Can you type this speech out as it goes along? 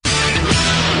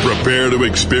Prepare to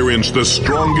experience the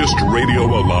strongest radio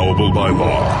allowable by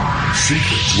law.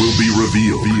 Secrets will be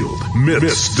revealed.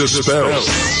 Myths dispelled.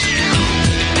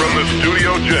 From the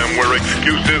studio gym where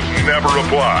excuses never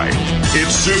apply,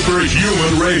 it's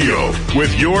Superhuman Radio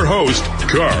with your host,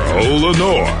 Carl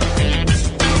Lenore.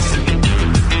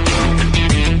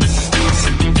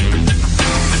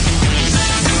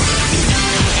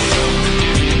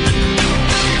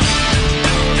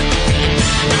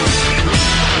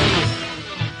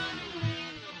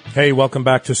 Hey, welcome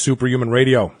back to Superhuman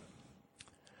Radio.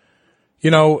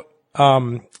 You know,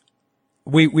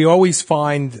 we always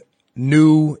find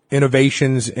new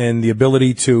innovations in the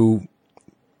ability to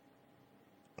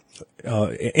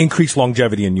increase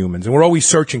longevity in humans, and we're always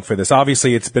searching for this.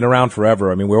 Obviously, it's been around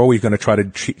forever. I mean, we're always going to try to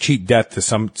cheat death to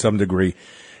some degree.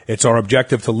 It's our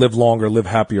objective to live longer, live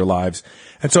happier lives.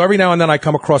 And so every now and then I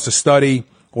come across a study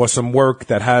or some work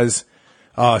that has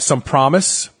some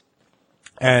promise.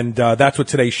 And that's what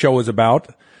today's show is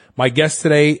about. My guest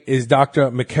today is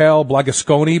Dr. Mikhail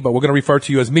Blagosklonny, but we're going to refer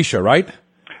to you as Misha, right?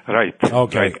 Right.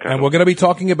 Okay. Right, and we're going to be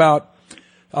talking about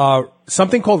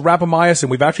something called rapamycin.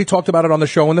 We've actually talked about it on the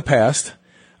show in the past,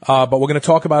 but we're going to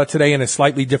talk about it today in a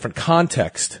slightly different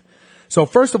context. So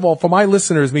first of all, for my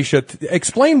listeners, Misha,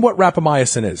 explain what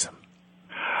rapamycin is.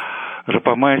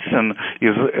 Rapamycin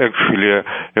is actually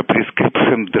a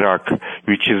prescription drug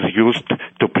which is used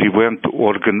to prevent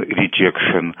organ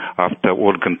rejection after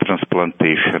organ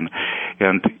transplantation.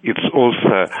 And it's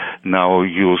also now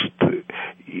used,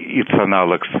 its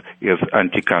analogs as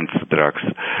anti-cancer drugs.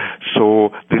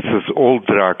 So this is old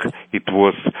drug. It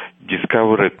was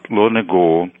discovered long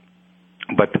ago,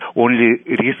 but only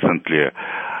recently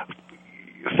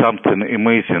something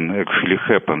amazing actually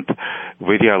happened.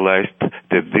 We realized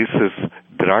that this is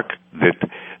drug that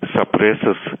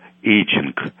suppresses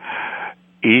aging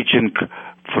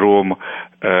from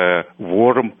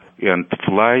worm and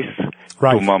flies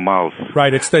to mammals.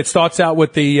 Right. It starts out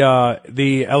with the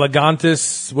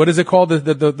elegantus. What is it called?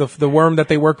 The worm that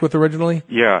they worked with originally?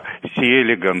 Yeah, C.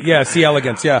 elegans. Yeah, C.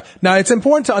 elegans. Yeah. Now it's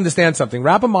important to understand something.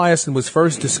 Rapamycin was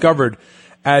first discovered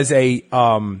as a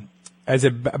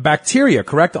bacteria,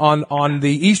 correct, on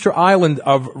the Easter island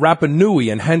of Rapa Nui,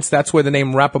 and hence that's where the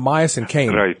name rapamycin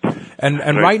came. Right.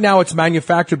 And right now it's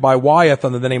manufactured by Wyeth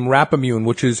under the name Rapamune,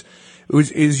 which is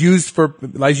used for,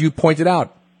 as you pointed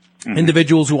out,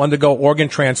 individuals who undergo organ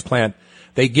transplant.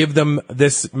 They give them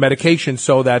this medication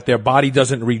so that their body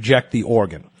doesn't reject the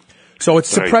organ. So it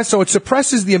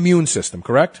suppresses the immune system,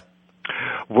 correct?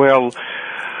 Well,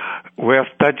 we are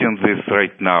studying this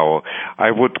right now. I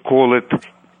would call it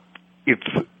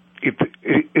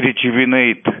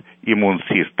rejuvenate immune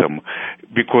system,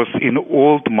 because in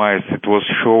old mice it was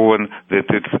shown that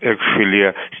it's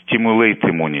actually stimulate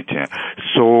immunity.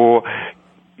 So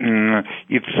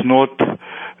it's not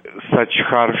such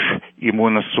harsh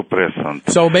immunosuppressant.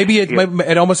 So maybe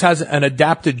it almost has an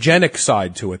adaptogenic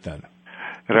side to it then.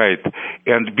 Right.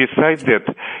 And besides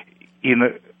that,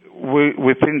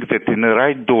 we think that in the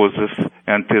right doses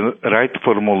and in right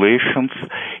formulations,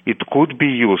 it could be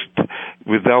used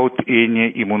without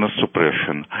any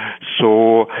immunosuppression.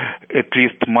 So at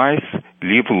least mice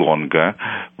live longer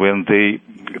when they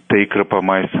take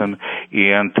rapamycin,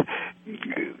 and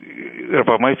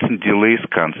rapamycin delays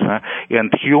cancer.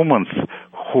 And humans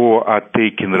who are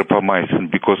taking rapamycin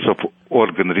because of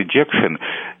organ rejection,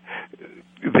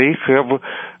 they have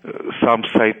some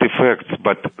side effects,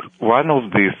 but one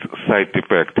of these side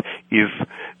effects is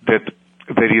that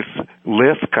there is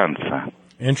less cancer.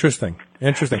 Interesting.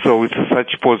 So it's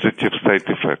such positive side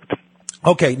effect.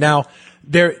 Okay, now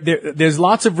there's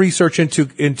lots of research into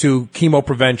chemo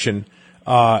prevention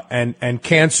and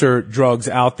cancer drugs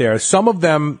out there. Some of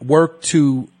them work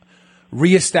to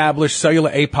reestablish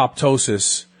cellular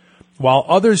apoptosis, while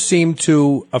others seem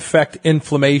to affect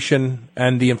inflammation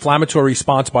and the inflammatory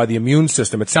response by the immune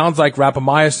system. It sounds like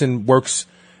rapamycin works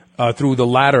through the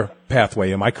latter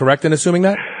pathway. Am I correct in assuming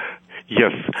that?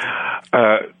 Yes.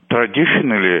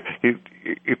 Traditionally,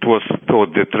 it was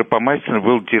thought that rapamycin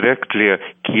will directly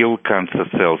kill cancer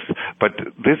cells, but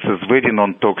this is very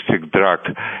non-toxic drug,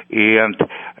 and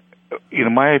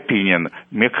in my opinion,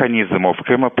 mechanism of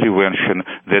chemoprevention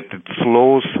that it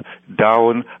slows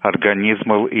down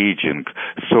organismal aging.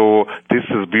 So this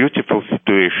is beautiful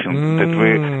situation that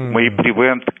we may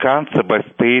prevent cancer by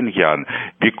staying young,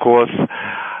 because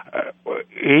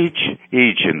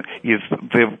aging is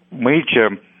the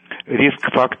major risk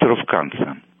factor of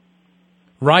cancer.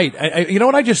 Right. You know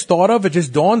what I just thought of? It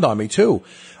just dawned on me too.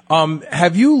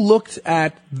 Have you looked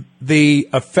at the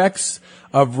effects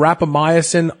of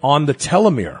rapamycin on the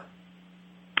telomere?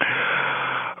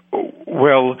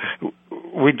 Well,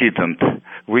 we didn't.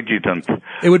 we didn't.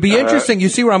 It would be interesting. You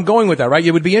see where I'm going with that, right?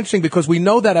 It would be interesting because we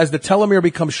know that as the telomere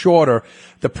becomes shorter,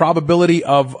 the probability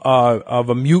of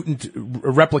a mutant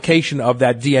replication of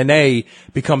that DNA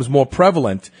becomes more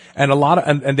prevalent, and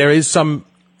and there is some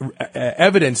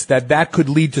evidence that could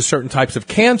lead to certain types of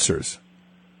cancers.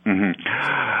 Mm-hmm.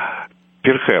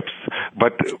 Perhaps,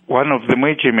 but one of the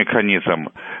major mechanisms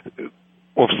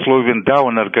of slowing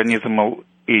down organismal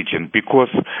aging, because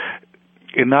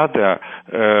another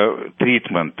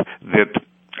treatment that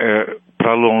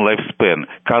prolong lifespan,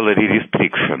 calorie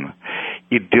restriction,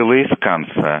 it delays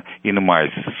cancer in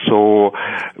mice. So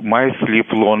mice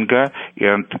live longer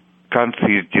and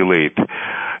cancer is delayed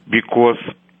because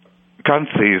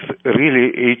cancer is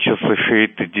really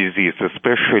age-associated disease,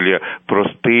 especially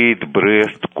prostate,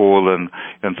 breast, colon,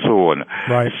 and so on.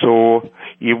 Right. So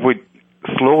if we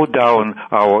slow down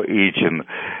our aging,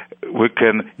 we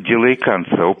can delay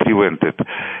cancer or prevent it.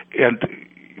 And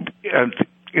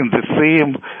in the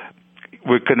same,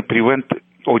 we can prevent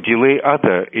or delay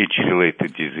other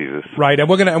age-related diseases. Right, and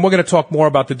we're gonna talk more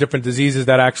about the different diseases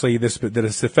that actually this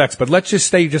affects. But let's just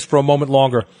stay just for a moment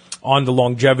longer on the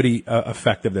longevity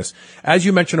effect of this. As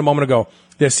you mentioned a moment ago,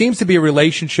 there seems to be a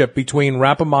relationship between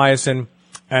rapamycin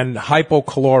and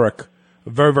hypocaloric,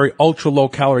 very, very ultra-low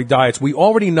calorie diets. We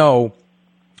already know,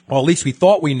 or at least we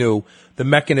thought we knew, the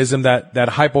mechanism that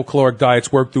hypocaloric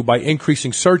diets work through by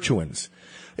increasing sirtuins.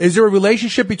 Is there a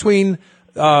relationship between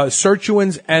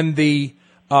sirtuins and the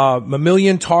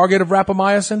mammalian target of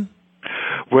rapamycin?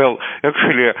 Well,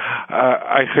 actually,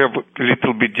 I have a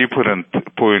little bit different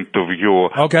point of view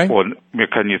on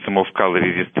mechanism of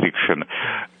calorie restriction.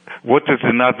 What is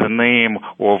another name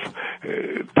of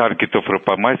target of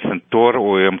rapamycin, TOR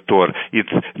or mTOR?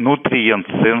 It's nutrient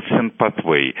sensing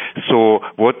pathway. So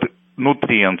what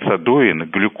nutrients are doing,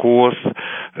 glucose,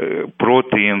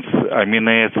 proteins,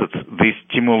 amino acids, they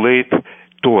stimulate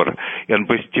TOR, and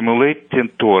by stimulating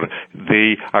TOR,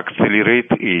 they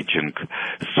accelerate aging.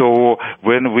 So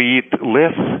when we eat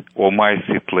less, or mice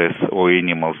eat less, or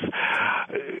animals,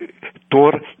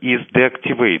 TOR is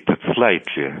deactivated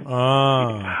slightly.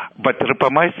 But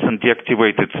rapamycin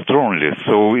deactivated strongly.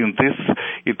 So in this,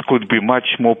 it could be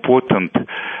much more potent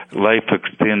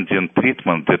life-extending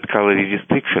treatment than calorie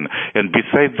restriction. And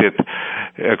besides that,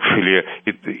 actually,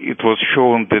 it was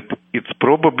shown that it's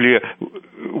probably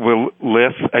will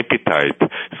less appetite.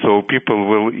 So people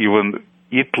will even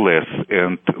eat less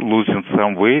and losing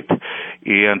some weight,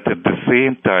 and at the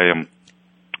same time,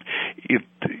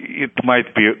 it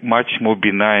might be much more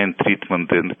benign treatment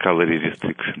than calorie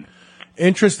restriction.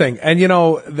 Interesting. And you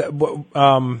know,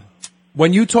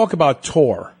 when you talk about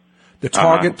TOR, the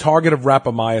target of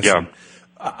rapamycin,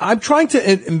 I'm trying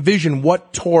to envision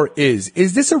what TOR is.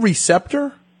 Is this a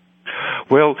receptor?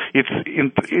 Well, it's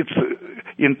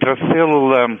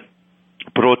intracellular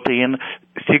protein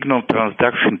signal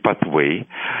transduction pathway,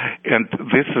 and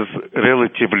this is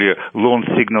relatively long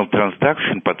signal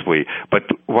transduction pathway. But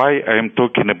why I am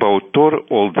talking about TOR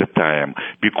all the time?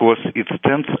 Because it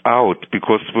stands out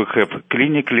because we have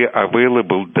clinically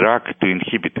available drug to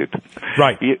inhibit it.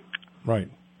 Right. Right.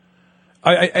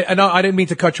 I didn't mean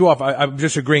to cut you off. I'm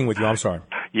just agreeing with you. I'm sorry.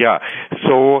 Yeah.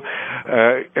 So,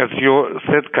 as you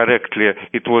said correctly,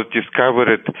 it was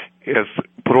discovered as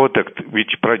product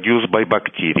which produced by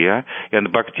bacteria,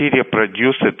 and bacteria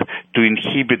produce it to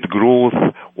inhibit growth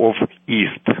of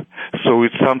yeast. So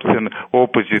it's something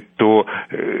opposite to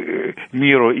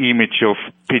mirror image of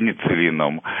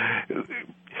penicillinum.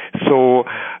 So,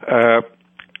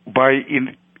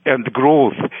 and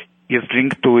growth is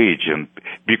linked to aging,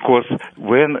 because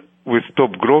when we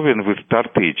stop growing, we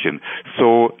start aging.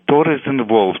 So TOR is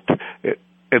involved at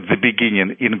the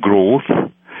beginning in growth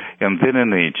and then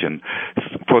in aging.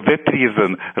 For that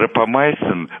reason,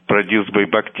 rapamycin produced by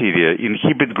bacteria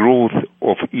inhibit growth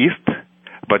of yeast,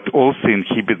 but also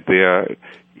inhibit their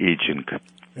aging.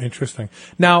 Interesting.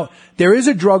 Now, there is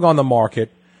a drug on the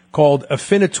market called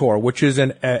Afinitor, which is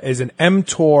an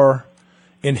mTOR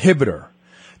inhibitor.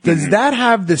 Does that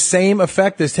have the same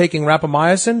effect as taking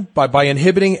rapamycin by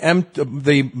inhibiting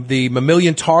the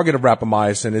mammalian target of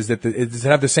rapamycin? Does it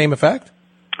have the same effect?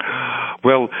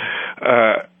 Well,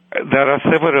 there are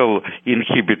several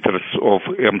inhibitors of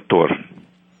mTOR.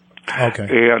 Okay.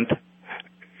 And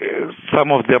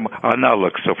some of them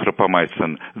analogs of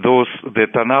rapamycin. Those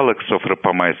that analogs of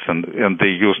rapamycin, and they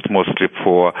used mostly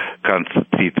for cancer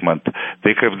treatment,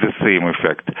 they have the same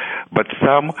effect. But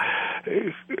some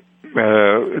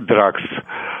drugs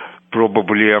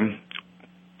probably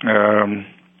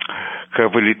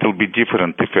have a little bit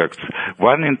different effects.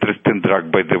 One interesting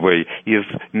drug, by the way, is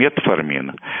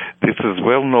metformin. This is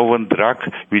well-known drug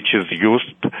which is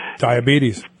used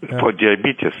Diabetes. for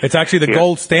diabetes. It's actually the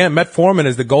gold standard. Metformin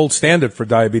is the gold standard for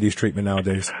diabetes treatment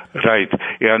nowadays. Right.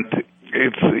 And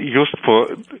it's used for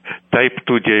type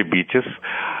 2 diabetes.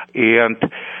 And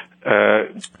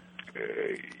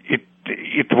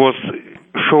it was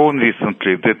shown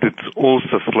recently that it's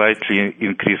also slightly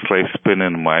increased lifespan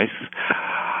in mice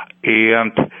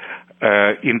and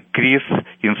increase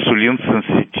insulin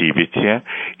sensitivity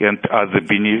and other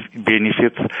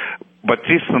benefits. But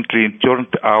recently it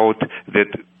turned out that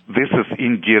this is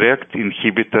indirect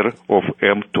inhibitor of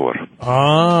mTOR.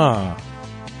 Ah,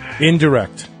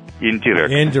 indirect.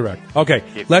 Okay,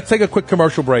 let's take a quick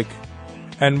commercial break.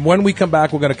 And when we come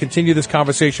back, we're going to continue this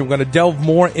conversation. We're going to delve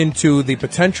more into the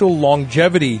potential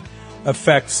longevity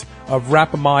effects of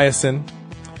rapamycin.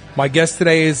 My guest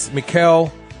today is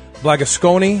Mikhail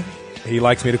Blagosklonny. He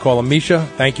likes me to call him Misha.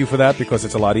 Thank you for that because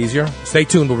it's a lot easier. Stay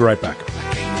tuned. We'll be right back.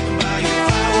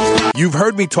 You've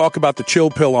heard me talk about the chill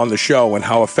pill on the show and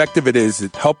how effective it is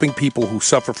at helping people who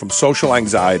suffer from social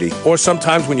anxiety or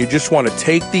sometimes when you just want to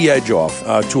take the edge off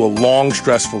to a long,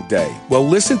 stressful day. Well,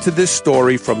 listen to this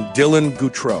story from Dylan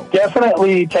Goutreau.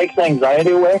 Definitely takes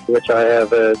anxiety away, which I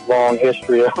have a long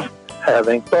history of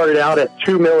having. Started out at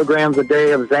 2 milligrams a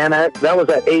day of Xanax. That was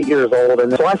at 8 years old.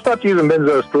 And so I stopped using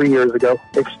benzos 3 years ago.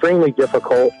 Extremely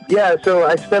difficult. Yeah, so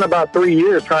I spent about 3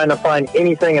 years trying to find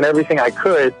anything and everything I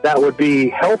could that would be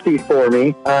healthy for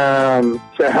me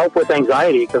to help with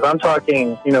anxiety. Because I'm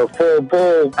talking,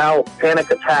 full out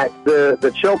panic attack.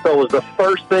 The chill pill was the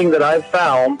first thing that I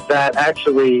found that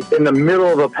actually in the middle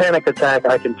of a panic attack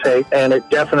I can take, and it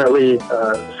definitely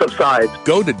subsides.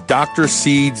 Go to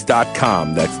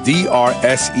drseeds.com. That's drseeds.com.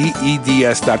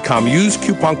 Use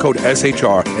coupon code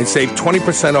SHR and save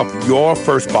 20% off your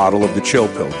first bottle of the chill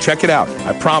pill. Check it out.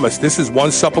 I promise this is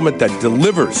one supplement that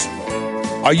delivers.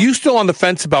 Are you still on the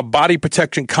fence about Body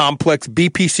Protection Complex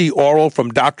BPC Oral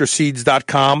from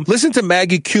drseeds.com? Listen to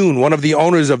Maggie Kuhn, one of the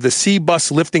owners of the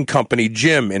C-Bus Lifting Company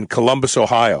gym in Columbus,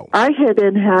 Ohio. I had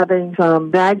been having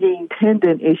some nagging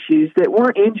tendon issues that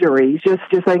weren't injuries, just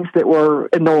things that were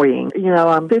annoying.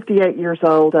 I'm 58 years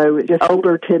old, so just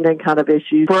older tendon kind of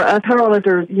issues. For us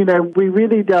powerlifters, we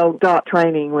really don't stop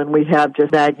training when we have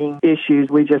just nagging issues.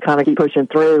 We just kind of keep pushing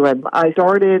through. And I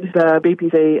started the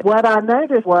BPC. What I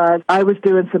noticed was I was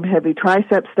doing some heavy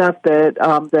tricep stuff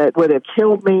that would have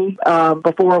killed me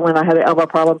before when I had an elbow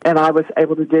problem, and I was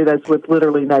able to do those with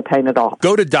literally no pain at all.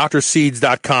 Go to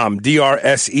drseeds.com,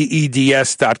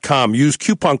 drseeds.com. Use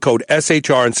coupon code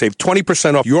SHR and save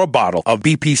 20% off your bottle of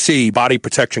BPC Body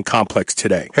Protection Complex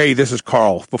today. Hey, this is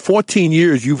Carl. For 14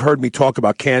 years, you've heard me talk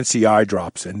about Can-C eye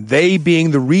drops, and they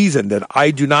being the reason that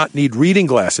I do not need reading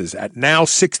glasses at now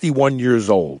 61 years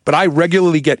old. But I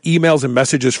regularly get emails and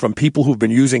messages from people who've been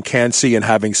using Can-C and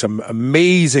having some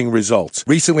amazing results.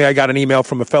 Recently, I got an email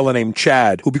from a fella named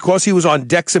Chad, who, because he was on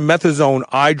dexamethasone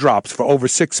eye drops for over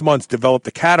 6 months, developed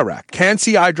a cataract.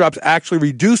 Can-C eye drops actually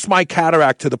reduced my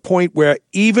cataract to the point where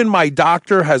even my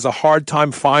doctor has a hard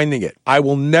time finding it. I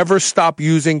will never stop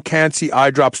using Can-C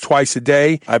eye drops twice a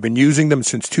day. I've been using them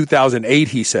since 2008,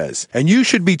 he says. And you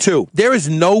should be too. There is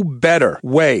no better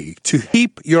way to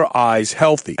keep your eyes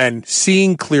healthy and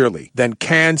seeing clearly than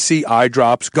Can-C eye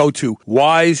drops. Go to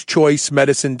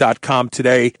wisechoicemedicine.com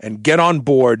today and get on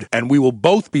board, and we will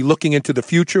both be looking into the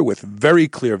future with very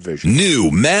clear vision. New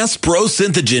Mass Pro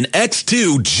Synthogen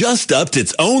X2 just upped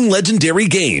its own legendary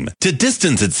game. To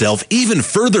distance itself even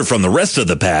further from the rest of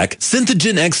the pack,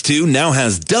 Synthogen X2 now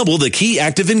has double the key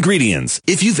active ingredients.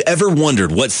 If you've ever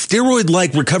wondered what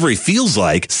steroid-like recovery feels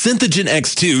like, Synthogen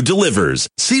X2 delivers.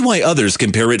 See why others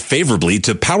compare it favorably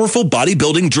to powerful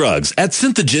bodybuilding drugs at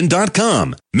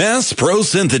synthogen.com. Mass Pro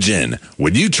Synthogen.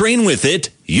 When you train with it,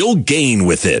 you'll gain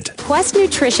with it. Quest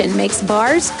Nutrition makes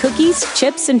bars, cookies,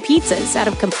 chips, and pizzas out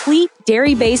of complete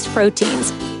dairy-based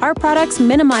proteins. Our products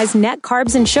minimize net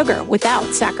carbs and sugar without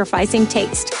sacrificing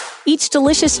taste. Each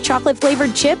delicious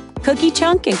chocolate-flavored chip, cookie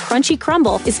chunk, and crunchy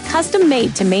crumble is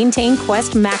custom-made to maintain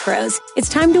Quest macros. It's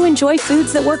time to enjoy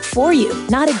foods that work for you,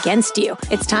 not against you.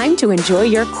 It's time to enjoy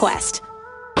your Quest.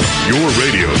 Your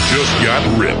radio just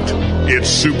got ripped. It's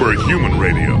Superhuman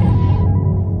Radio.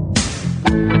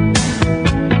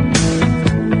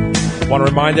 I want to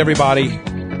remind everybody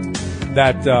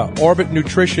that Orbit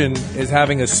Nutrition is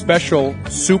having a special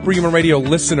Superhuman Radio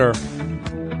listener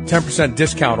 10%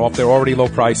 discount off their already low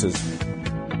prices.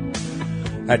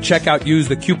 At checkout, use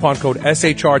the coupon code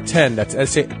SHR10. That's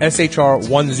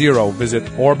SHR10. Visit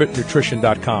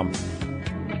orbitnutrition.com.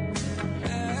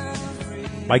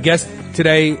 My guest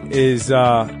today is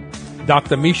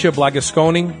Dr. Mikhail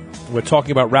Blagosklonny. We're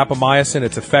talking about rapamycin,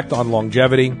 its effect on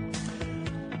longevity.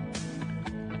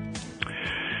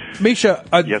 Misha,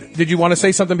 yes. Did you want to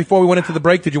say something before we went into the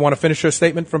break? Did you want to finish your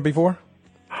statement from before?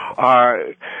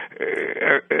 Actually,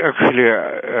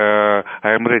 I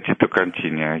am ready to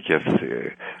continue. Yes,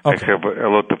 okay. I have a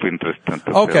lot of interest in it.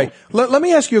 Okay, let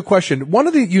me ask you a question. One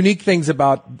of the unique things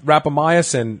about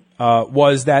rapamycin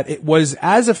was that it was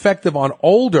as effective on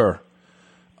older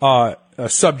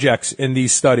subjects in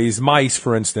these studies, mice,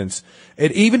 for instance.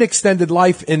 It even extended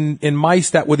life in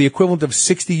mice that were the equivalent of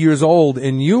 60 years old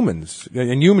in humans,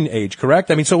 in human age,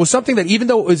 correct? I mean, so it was something that even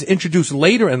though it was introduced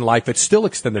later in life, it still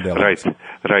extended their lives.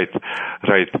 Right.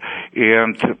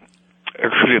 And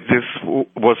actually, this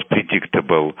was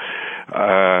predictable.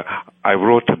 I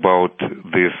wrote about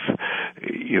this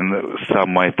in some of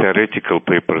my theoretical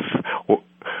papers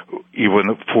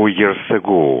even 4 years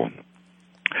ago.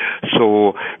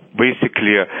 So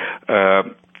basically,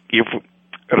 if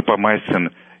rapamycin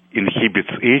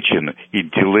inhibits aging,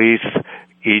 it delays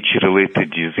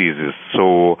age-related diseases.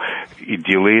 So it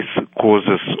delays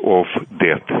causes of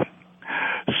death.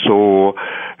 So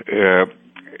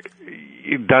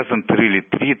it doesn't really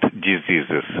treat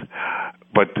diseases,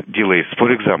 but delays.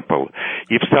 For example,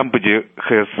 if somebody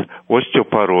has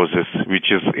osteoporosis,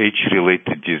 which is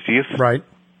age-related disease, right.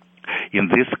 In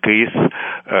this case,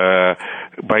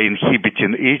 by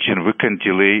inhibiting aging, we can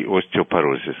delay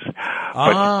osteoporosis.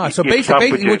 So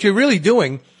basically what you're really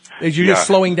doing is you're just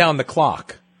slowing down the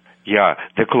clock. Yeah,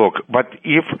 the clock. But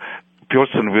if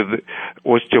person with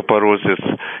osteoporosis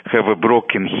have a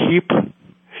broken hip,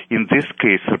 in this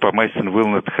case, rapamycin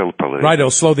will not help already. Right,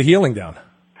 it'll slow the healing down.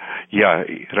 Yeah,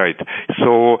 right.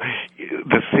 So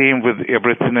the same with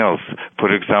everything else.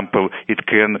 For example, it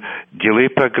can delay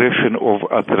progression of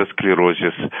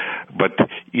atherosclerosis, but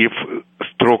if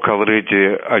stroke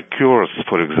already occurs,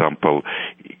 for example,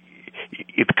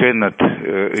 it cannot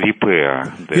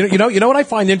repair. You know what I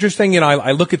find interesting?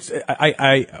 I look at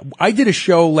I did a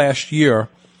show last year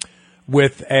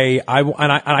with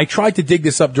I tried to dig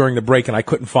this up during the break and I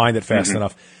couldn't find it fast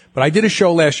enough. But I did a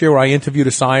show last year where I interviewed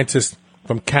a scientist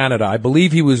from Canada. I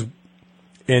believe he was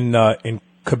in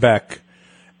Quebec,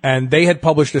 and they had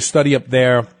published a study up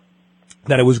there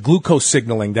that it was glucose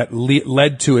signaling that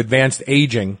led to advanced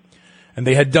aging. And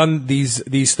they had done these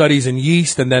studies in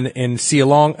yeast and then in C.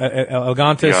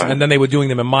 elegantis, and then they were doing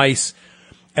them in mice.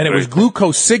 And it was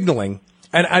glucose signaling.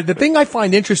 And the thing I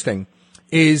find interesting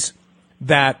is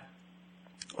that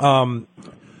one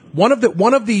of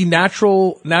the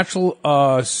natural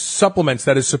supplements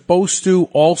that is supposed to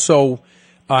also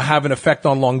have an effect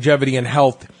on longevity and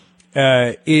health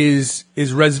is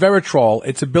resveratrol,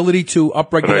 its ability to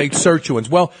upregulate sirtuins.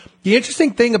 Well, the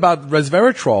interesting thing about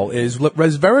resveratrol is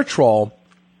resveratrol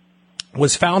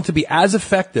was found to be as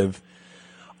effective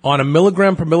on a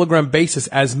milligram per milligram basis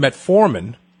as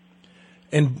metformin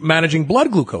in managing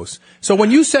blood glucose. So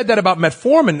when you said that about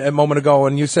metformin a moment ago,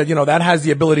 and you said, that has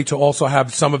the ability to also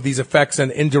have some of these effects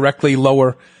and indirectly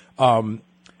lower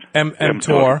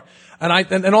mTOR. And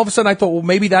all of a sudden I thought, well,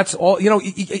 maybe that's all,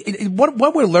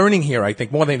 what we're learning here, I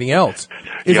think, more than anything else,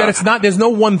 is that it's not, there's no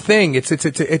one thing.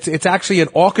 It's actually an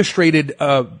orchestrated,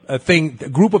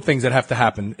 group of things that have to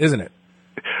happen, isn't it?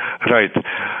 Right.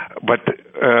 But,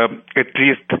 at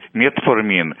least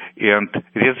metformin and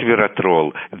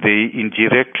resveratrol, they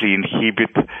indirectly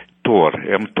inhibit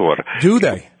mTOR. Do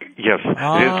they? Yes.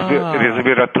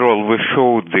 Resveratrol, we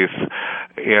showed this,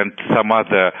 and some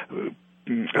other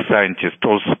scientists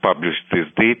also published this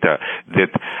data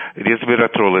that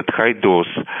resveratrol at high dose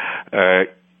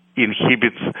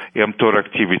inhibits mTOR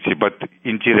activity, but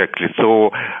indirectly.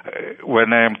 So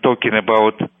when I am talking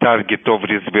about target of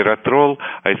resveratrol,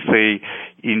 I say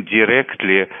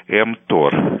indirectly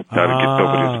mTOR, target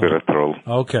of resveratrol.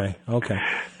 Okay.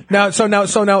 Now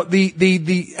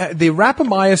the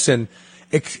rapamycin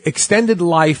extended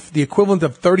life the equivalent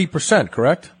of 30%,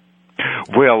 correct?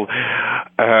 Well,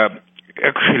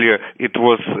 actually, it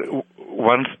was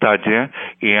one study,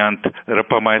 and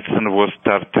rapamycin was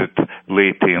started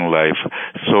later in life.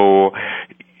 So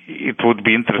it would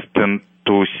be interesting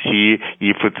to see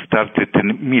if it started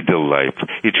in middle life.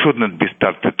 It should not be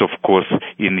started, of course,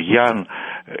 in young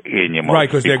animals. Right,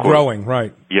 because they're growing,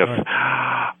 right. Yes. Right.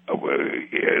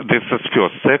 This is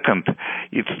first. Second,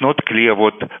 it's not clear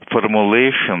what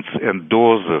formulations and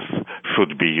doses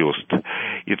should be used.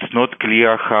 It's not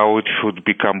clear how it should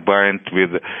be combined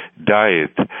with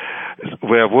diet.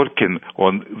 We are working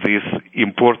on these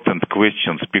important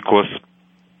questions because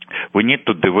we need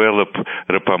to develop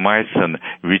rapamycin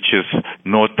which is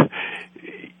not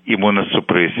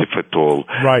immunosuppressive at all.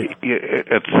 Right.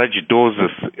 At such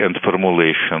doses and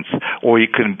formulations, or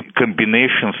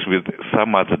combinations with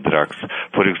some other drugs,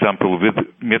 for example, with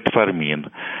metformin.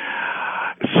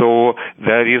 So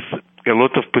there is a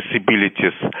lot of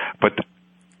possibilities, but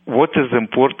what is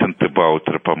important about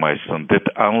rapamycin, that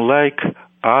unlike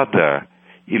other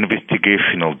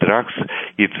investigational drugs,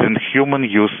 it's in human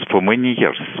use for many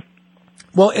years.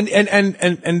 Well,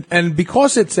 and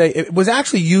because it was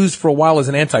actually used for a while as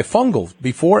an antifungal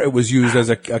before it was used as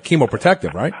a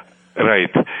chemoprotective, right?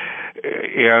 Right.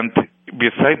 And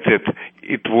besides that,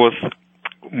 it was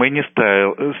many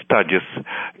studies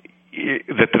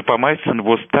that rapamycin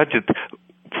was studied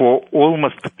for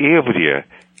almost every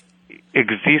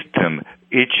existing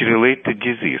age-related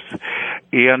disease.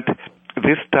 And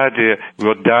this study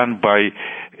were done by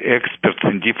experts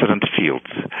in different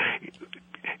fields.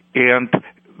 And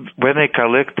when I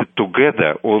collected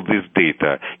together all this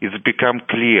data, it's become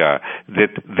clear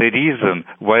that the reason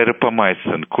why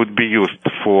rapamycin could be used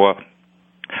for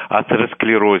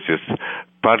atherosclerosis,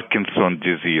 Parkinson's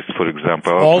disease, for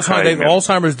example.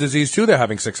 Alzheimer's disease, too, they're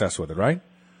having success with it, right?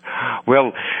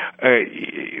 Well,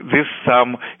 there's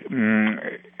some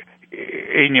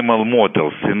animal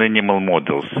models.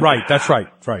 Right, that's right.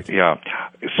 Yeah.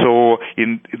 So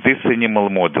in these animal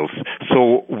models,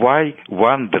 so why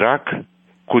one drug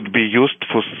could be used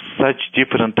for such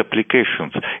different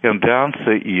applications? And the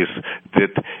answer is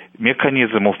that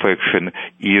mechanism of action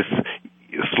is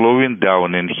slowing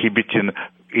down, inhibiting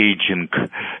aging.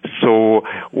 So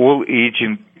all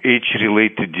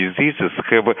age-related diseases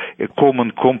have a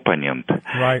common component,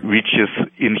 right, which is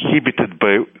inhibited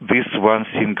by this one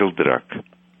single drug.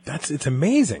 It's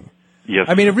amazing. Yes.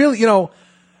 I mean, it really,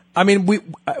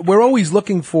 we're always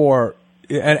looking for,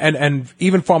 and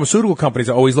even pharmaceutical companies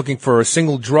are always looking for a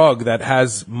single drug that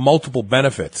has multiple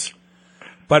benefits.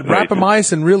 But right.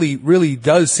 Rapamycin really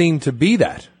does seem to be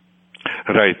that.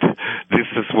 Right. This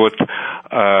is what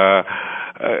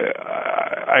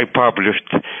I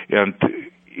published, and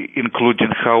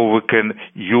including how we can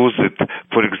use it,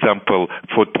 for example,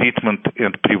 for treatment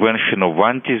and prevention of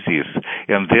one disease,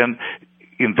 and then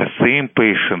in the same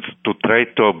patients to try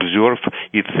to observe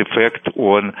its effect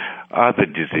on other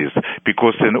disease.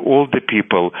 Because in older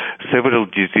people, several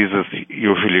diseases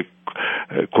usually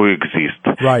coexist.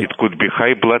 Right. It could be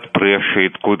high blood pressure,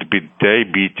 it could be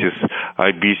diabetes,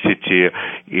 obesity,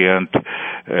 and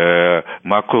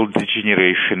macular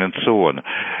degeneration, and so on.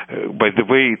 By the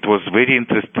way, it was very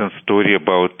interesting story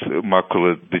about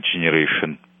macular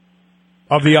degeneration.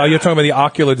 You're talking about the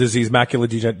ocular disease, macular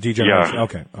degeneration. Yeah.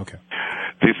 Okay.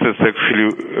 This is actually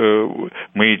a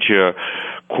major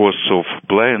cause of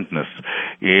blindness,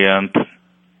 and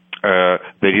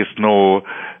there is no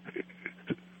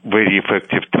very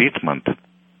effective treatment.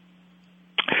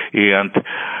 And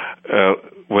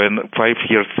when 5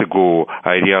 years ago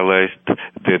I realized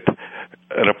that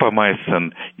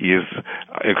rapamycin is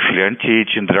actually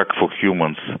anti-aging drug for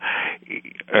humans,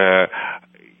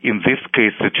 in this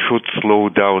case it should slow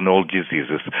down all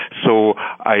diseases. So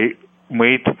I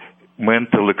made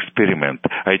mental experiment.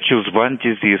 I chose one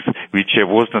disease which I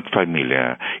was not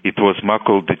familiar. It was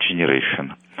macular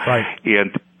degeneration. Right.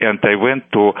 And I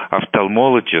went to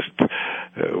ophthalmologist,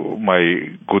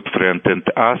 my good friend, and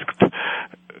asked,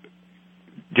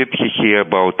 did he hear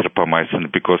about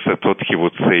rapamycin? Because I thought he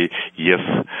would say yes.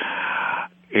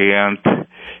 And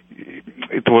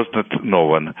it was not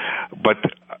known. But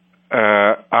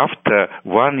after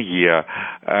 1 year,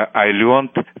 I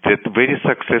learned that very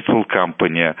successful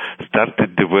company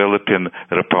started developing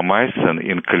rapamycin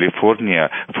in California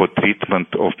for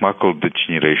treatment of macular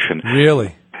degeneration.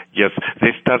 Really? Yes,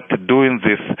 they started doing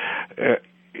this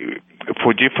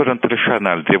for different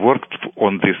rationale. They worked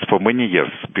on this for many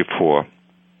years before.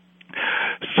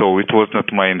 So it was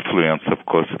not my influence, of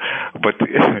course. But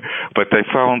I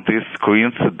found this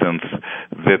coincidence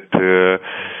that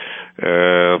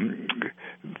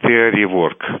theory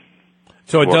work.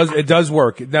 So it does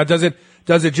work. Now, does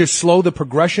it just slow the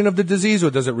progression of the disease, or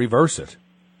does it reverse it?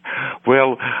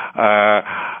 Well,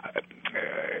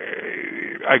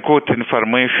 I got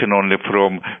information only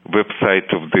from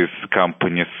website of this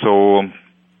company, so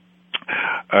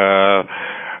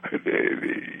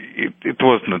it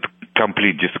was not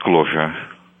complete disclosure.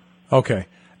 Okay.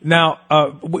 Now,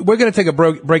 we're going to take a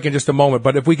break in just a moment,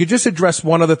 but if we could just address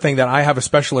one other thing that I have a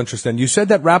special interest in. You said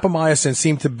that rapamycin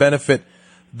seemed to benefit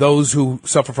those who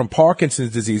suffer from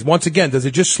Parkinson's disease. Once again, does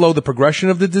it just slow the progression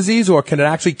of the disease, or can it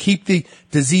actually keep the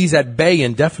disease at bay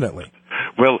indefinitely?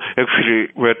 Well, actually,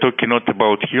 we're talking not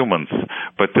about humans,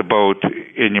 but about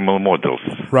animal models.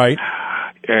 Right.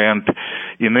 And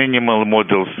in animal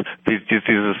models, this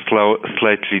is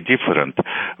slightly different.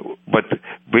 But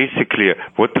basically,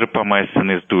 what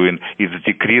rapamycin is doing is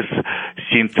decrease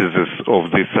synthesis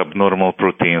of these abnormal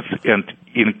proteins and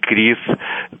increase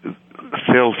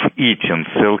self-eating.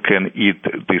 Cell can eat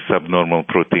these abnormal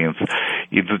proteins.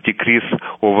 It's a decrease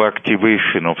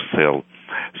overactivation of cell.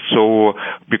 So,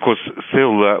 because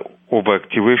cell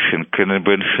overactivation can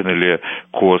eventually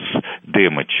cause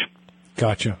damage.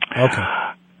 Gotcha. Okay.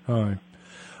 All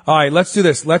right, let's do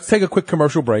this. Let's take a quick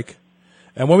commercial break.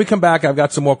 And when we come back, I've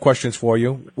got some more questions for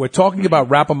you. We're talking about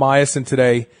rapamycin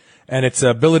today and its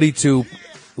ability to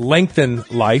lengthen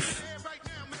life.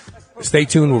 Stay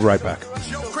tuned. We'll be right back.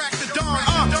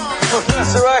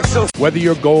 Whether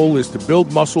your goal is to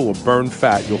build muscle or burn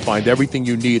fat, you'll find everything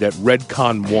you need at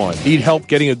Redcon One. Need help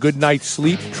getting a good night's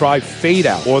sleep? Try Fade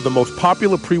Out, or the most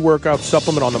popular pre-workout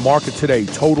supplement on the market today,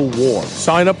 Total War.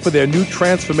 Sign up for their new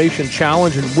Transformation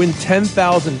Challenge and win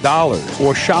 $10,000.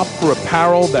 Or shop for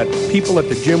apparel that people at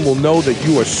the gym will know that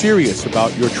you are serious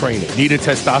about your training. Need a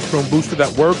testosterone booster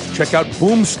that works? Check out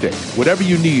Boomstick. Whatever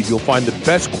you need, you'll find the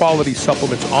best quality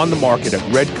supplements on the market at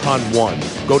Redcon One.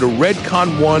 Go to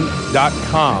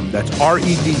redcon1.com. That's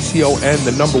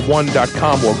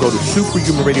REDCON1.com, or go to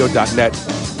superhumanradio.net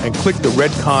and click the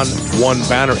Redcon One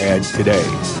banner ad today.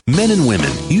 Men and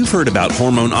women, you've heard about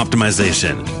hormone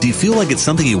optimization. Do you feel like it's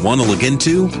something you want to look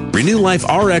into?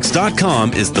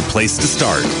 RenewLifeRx.com is the place to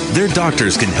start. Their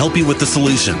doctors can help you with the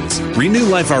solutions.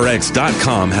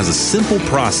 RenewLifeRx.com has a simple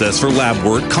process for lab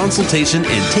work, consultation,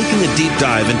 and taking a deep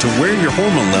dive into where your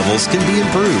hormone levels can be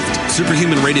improved.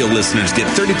 Superhuman Radio listeners get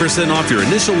 30% off your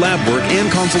initial lab work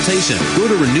and consultation. Go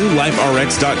to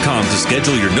RenewLifeRx.com to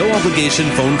schedule your no-obligation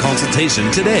phone consultation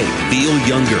today. Feel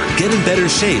younger, get in better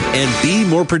shape, and be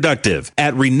more productive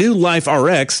at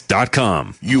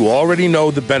RenewLifeRx.com. You already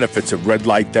know the benefits of red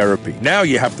light therapy. Now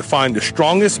you have to find the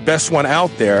strongest, best one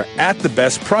out there at the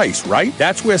best price, right?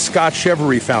 That's where Scott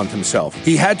Chevery found himself.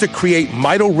 He had to create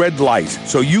Mito Red Light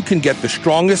so you can get the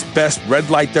strongest, best red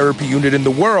light therapy unit in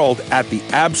the world at the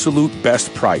absolute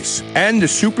best price. And the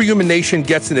Superhuman Nation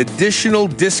gets an additional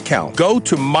discount. Go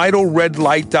to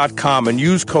MitoRedLight.com and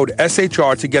use code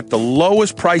SHR to get the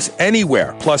lowest price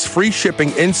anywhere, plus free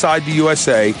shipping inside the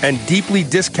USA and deeply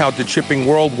discounted shipping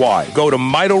worldwide. Go to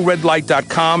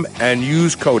MitoRedLight.com and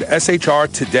use code SHR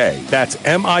today. That's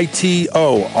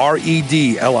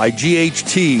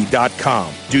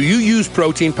MitoRedLight.com. Do you use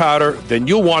protein powder? Then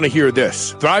you'll want to hear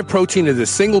this. Thrive Protein is the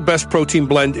single best protein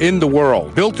blend in the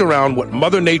world, built around what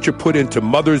Mother Nature put into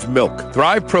mother's milk.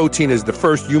 Thrive Protein is the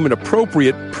first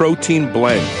human-appropriate protein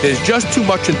blend. There's just too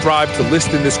much in Thrive to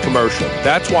list in this commercial.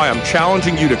 That's why I'm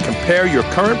challenging you to compare your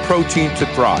current protein to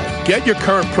Thrive. Get your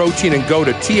current protein and go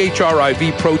to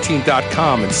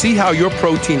thrivprotein.com and see how your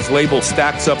protein's label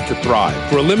stacks up to Thrive.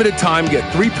 For a limited time, get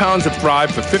 3 pounds of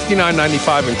Thrive for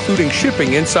 $59.95, including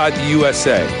shipping inside the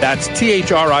USA. That's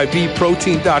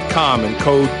thrivprotein.com and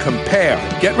code COMPARE.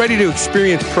 Get ready to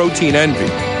experience protein envy.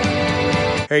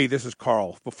 Hey, this is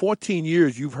Carl. For 14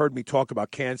 years, you've heard me talk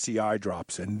about Can-C eye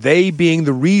drops, and they being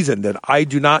the reason that I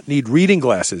do not need reading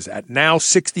glasses at now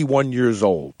 61 years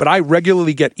old. But I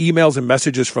regularly get emails and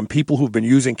messages from people who've been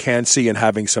using Can-C and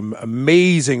having some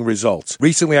amazing results.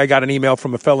 Recently, I got an email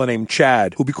from a fella named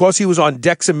Chad, who, because he was on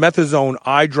dexamethasone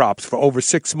eye drops for over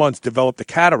 6 months, developed a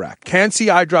cataract. Can-C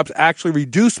eye drops actually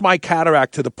reduced my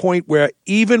cataract to the point where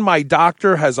even my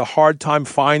doctor has a hard time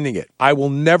finding it. I will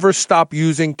never stop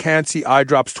using Can-C eye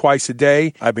drops twice a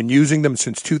day. I've been using them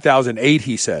since 2008,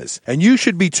 he says. And you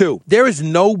should be too. There is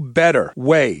no better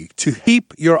way to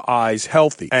keep your eyes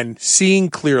healthy and seeing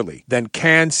clearly than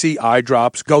Can-C eye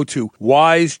drops. Go to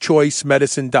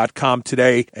wisechoicemedicine.com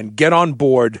today and get on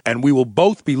board, and we will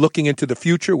both be looking into the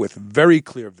future with very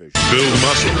clear vision. Build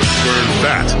muscle, burn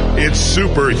fat. It's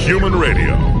Superhuman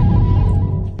Radio.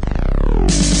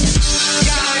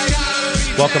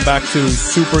 Welcome back to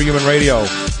Superhuman Radio.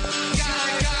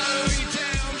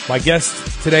 My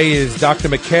guest today is Dr.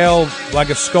 Mikhail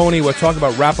Blagosklonny. We're talking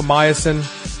about rapamycin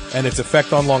and its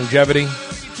effect on longevity.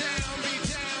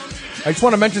 I just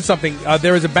want to mention something.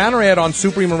 There is a banner ad on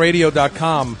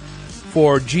superhumanradio.com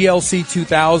for GLC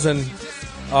 2000,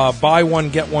 buy one,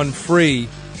 get one free.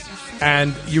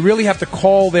 And you really have to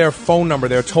call their phone number,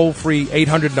 their toll-free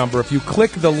 800 number. If you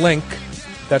click the link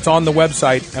that's on the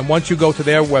website, and once you go to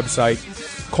their website,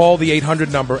 call the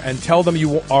 800 number and tell them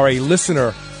you are a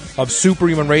listener of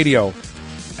Superhuman Radio,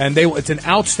 and it's an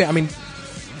outstanding.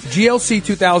 GLC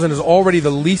 2000 is already the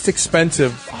least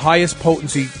expensive, highest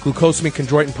potency glucosamine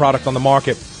chondroitin product on the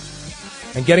market,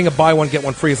 and getting a buy one get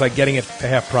one free is like getting it at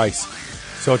half price.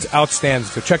 So it's outstanding.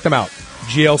 So check them out,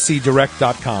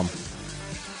 glcdirect.com.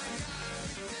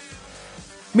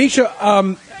 Misha,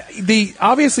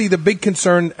 obviously the big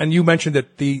concern, and you mentioned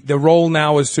that the role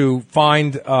now is to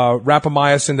find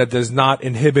rapamycin that does not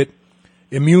inhibit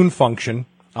immune function,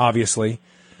 obviously.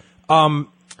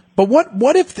 But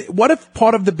what if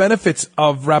part of the benefits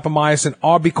of rapamycin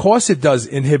are because it does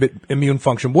inhibit immune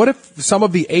function? What if some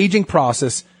of the aging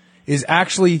process is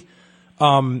actually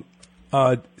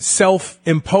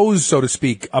self-imposed, so to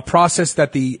speak, a process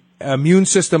that the immune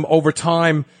system over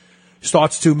time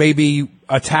starts to maybe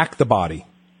attack the body?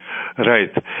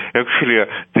 Right. Actually,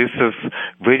 this is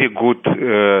very good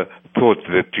thought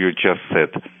that you just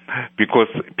said, because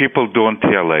people don't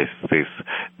realize this,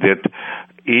 that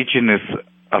aging is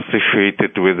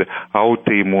associated with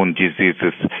autoimmune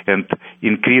diseases and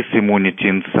increased immunity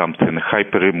in something,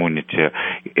 hyperimmunity,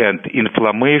 and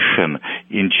inflammation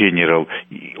in general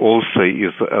also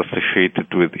is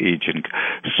associated with aging.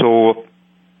 So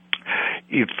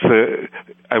it's,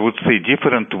 I would say,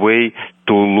 different way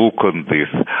to look on this.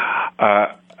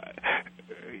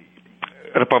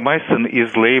 Rapamycin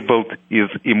is labeled as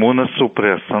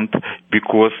immunosuppressant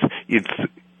because it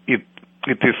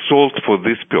is sold for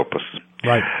this purpose.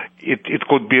 Right. It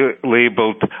could be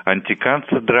labeled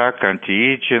anti-cancer drug,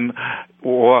 anti-aging,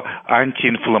 or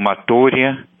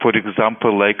anti-inflammatory, for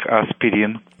example, like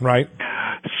aspirin. Right.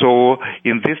 So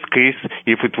in this case,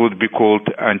 if it would be called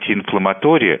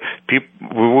anti-inflammatory,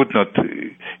 we would not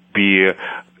be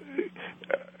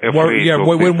afraid.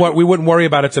 We wouldn't worry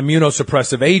about its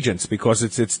immunosuppressive agents because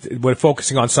we're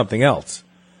focusing on something else.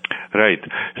 Right.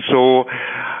 So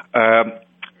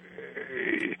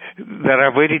there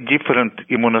are very different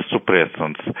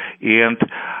immunosuppressants, and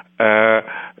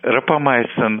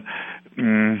rapamycin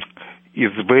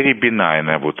is very benign,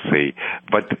 I would say.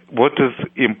 But what is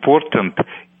important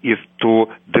is to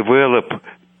develop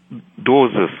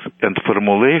doses and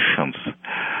formulations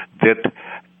that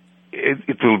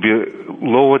it will be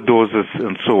lower doses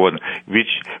and so on,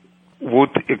 which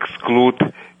would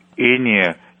exclude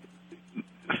any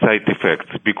side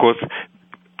effects, because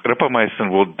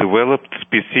rapamycin was developed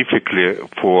specifically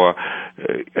for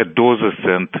doses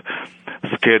and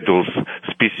schedules,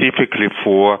 specifically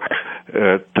for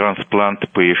transplant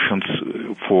patients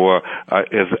for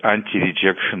as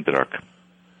anti-rejection drug.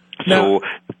 Now, so,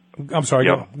 I'm sorry.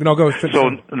 Yeah. Go. So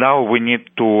now we need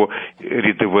to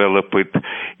redevelop it,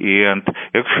 and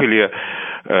actually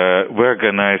we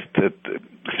organized a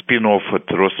spin-off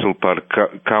at Russell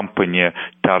Park company,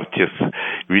 Tartis,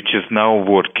 which is now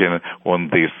working on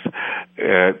this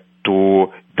to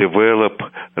develop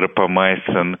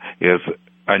rapamycin as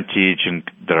anti-aging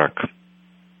drug.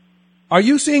 Are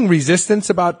you seeing resistance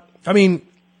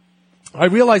I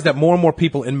realize that more and more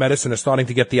people in medicine are starting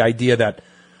to get the idea that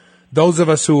those of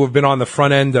us who have been on the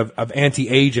front end of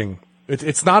anti-aging,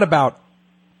 it's not about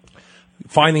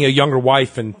finding a younger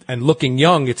wife and looking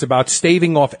young. It's about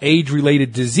staving off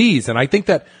age-related disease. And I think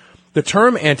that the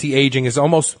term anti-aging is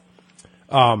almost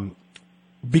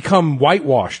become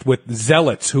whitewashed with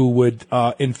zealots who would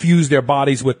infuse their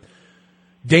bodies with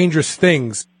dangerous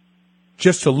things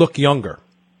just to look younger.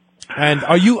 And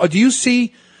do you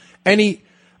see any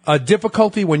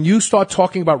difficulty when you start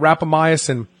talking about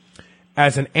rapamycin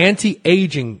as an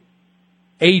anti-aging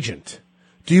agent?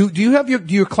 Do you have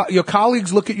your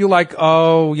colleagues look at you like,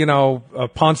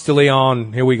 Ponce de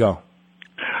Leon, here we go?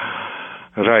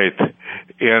 Right.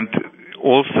 And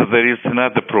also there is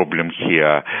another problem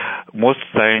here. Most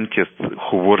scientists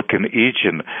who work in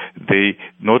aging, they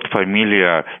not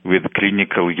familiar with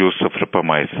clinical use of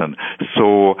rapamycin.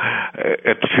 So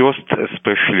at first,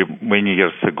 especially many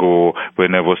years ago,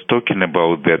 when I was talking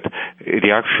about that,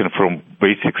 reaction from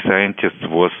basic scientists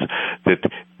was that,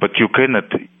 but you cannot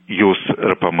use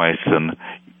rapamycin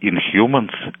in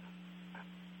humans.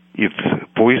 It's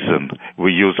poison.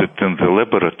 We use it in the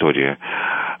laboratory.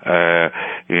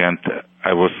 And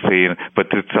I was saying,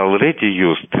 but it's already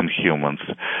used in humans.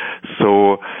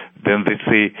 So then they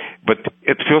say, but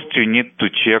at first you need to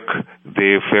check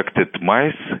the affected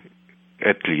mice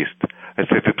at least. I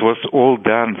said it was all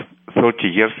done 30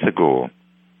 years ago.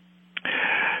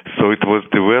 So it was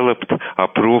developed,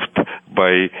 approved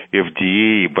by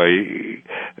FDA,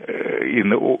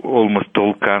 in almost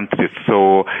all countries.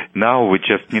 So now we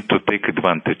just need to take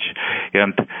advantage.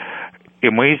 And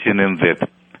amazing in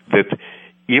that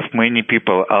if many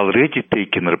people already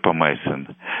taken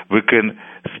rapamycin, we can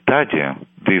study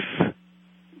these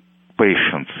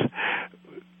patients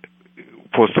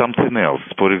for something else.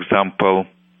 For example,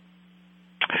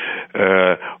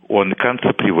 on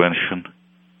cancer prevention,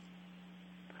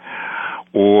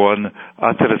 on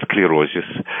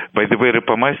atherosclerosis. By the way,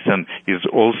 rapamycin is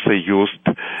also used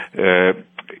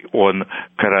on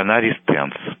coronary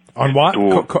stents. On what?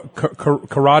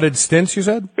 Carotid stents, you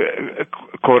said?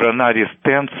 Coronary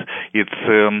stents, it's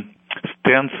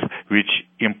stents which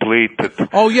implanted.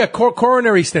 Oh yeah,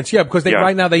 coronary stents. Yeah, because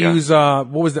right now they use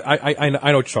what was the? I know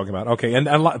what you're talking about. Okay, and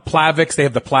Plavix, they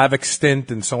have the Plavix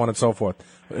stent and so on and so forth.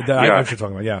 I know what you're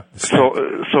talking about. Yeah. So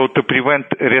to prevent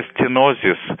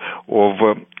restenosis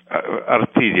of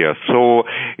arteria. So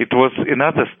it was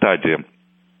another study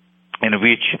in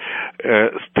which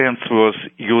stents was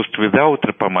used without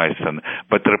rapamycin,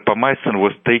 but rapamycin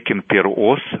was taken per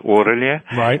os orally,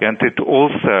 right. And it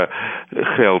also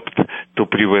helped to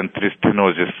prevent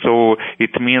restenosis. So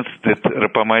it means that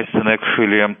rapamycin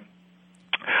actually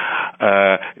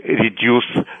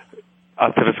reduce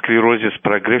atherosclerosis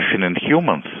progression in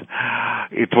humans.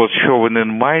 It was shown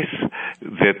in mice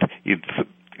that it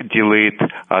delayed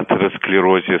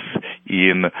atherosclerosis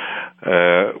in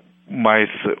mice,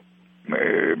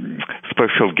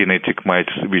 special genetic mice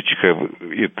which have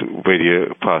it very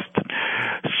fast.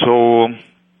 So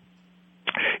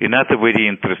another very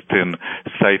interesting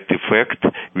side effect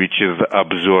which is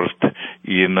observed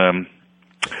in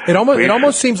it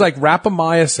almost seems like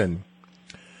rapamycin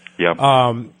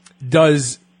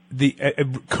does the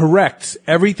corrects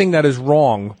everything that is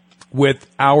wrong with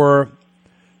our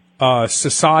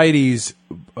society's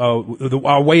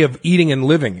our way of eating and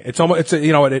living. It's almost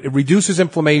it reduces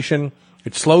inflammation,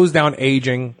 it slows down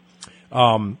aging,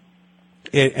 and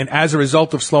as a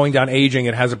result of slowing down aging,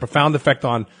 it has a profound effect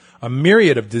on a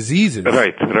myriad of diseases.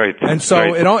 Right. And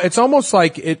so it's almost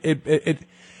like if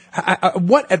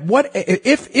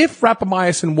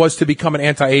rapamycin was to become an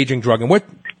anti-aging drug, and we're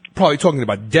probably talking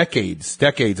about decades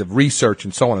of research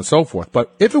and so on and so forth,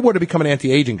 but if it were to become an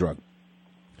anti-aging drug,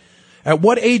 at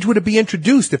what age would it be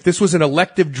introduced if this was an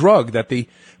elective drug that the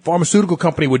pharmaceutical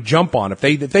company would jump on? If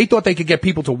they thought they could get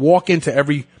people to walk into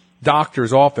every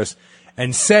doctor's office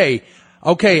and say,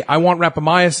 okay, I want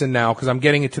rapamycin now because I'm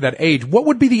getting it to that age, what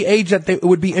would be the age that it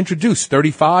would be introduced?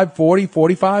 35, 40,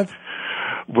 45?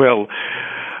 Well,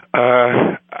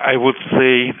 I would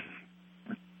say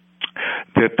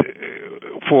that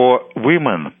for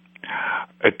women,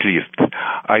 at least,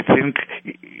 I think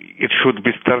it should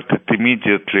be started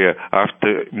immediately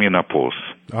after menopause.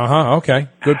 Okay.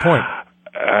 Good point.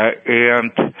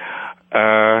 And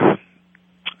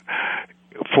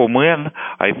for men,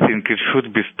 I think it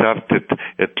should be started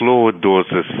at lower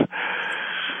doses,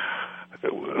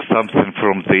 something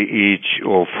from the age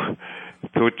of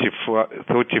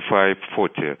 35,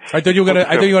 40. I thought you were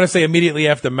going to say immediately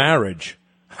after marriage.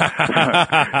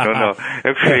 No.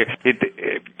 Actually,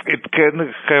 it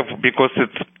can have, because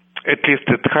it's at least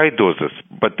at high doses,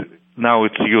 but now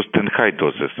it's used in high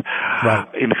doses. Right.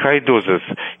 In high doses,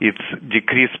 it's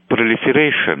decreased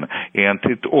proliferation, and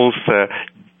it also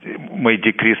may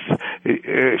decrease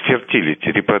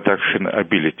fertility, reproduction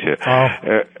ability.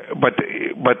 But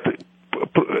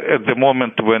at the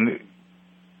moment when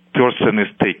person is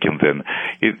taken, then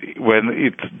when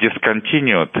it's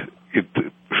discontinued, it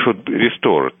should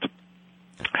restore it.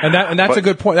 And that's a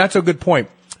good point. That's a good point.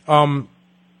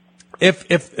 If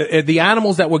the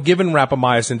animals that were given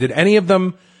rapamycin, did any of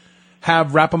them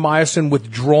have rapamycin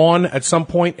withdrawn at some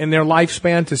point in their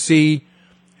lifespan to see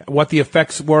what the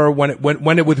effects were when it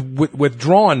was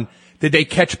withdrawn? Did they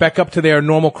catch back up to their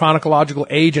normal chronological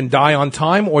age and die on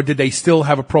time, or did they still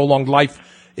have a prolonged life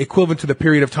equivalent to the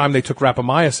period of time they took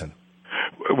rapamycin?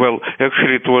 Well,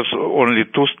 actually, it was only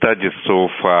 2 studies so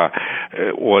far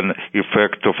on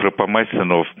effect of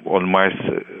rapamycin on mice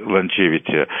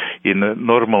longevity in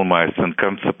normal mice and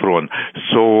cancer-prone.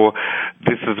 So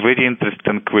this is a very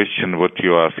interesting question what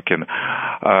you're asking.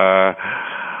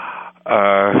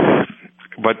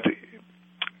 But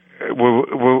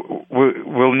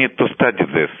we'll need to study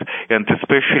this, and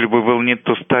especially we will need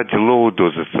to study low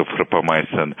doses of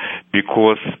rapamycin,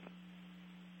 because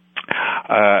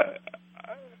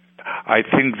I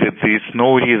think that there is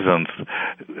no reasons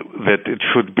that it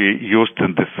should be used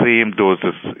in the same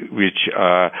doses which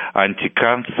are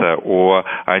anti-cancer or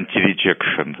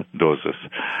anti-rejection doses.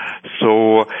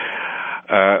 So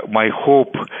my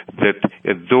hope that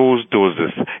at those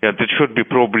doses, and it should be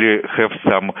probably have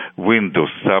some windows,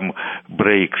 some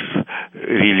breaks,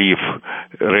 relief,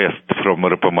 rest from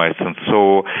rapamycin.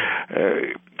 So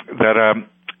there are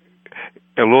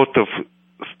a lot of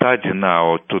study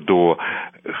now to do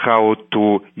how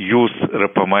to use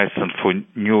rapamycin for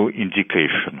new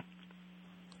indication.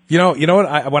 You know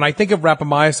what? When I think of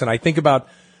rapamycin, I think about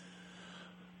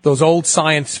those old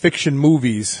science fiction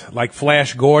movies like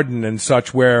Flash Gordon and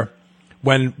such, where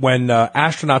when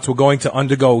astronauts were going to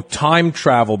undergo time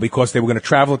travel because they were going to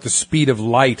travel at the speed of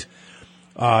light,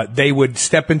 They would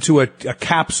step into a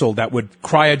capsule that would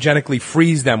cryogenically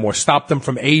freeze them or stop them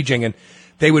from aging, and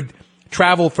they would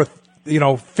travel for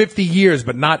 50 years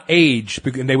but not age,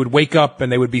 and they would wake up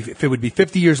and it would be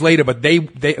 50 years later, but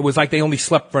it was like they only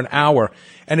slept for an hour.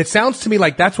 And it sounds to me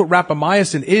like that's what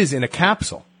rapamycin is in a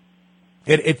capsule.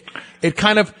 It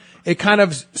kind of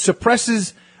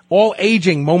suppresses all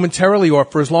aging momentarily or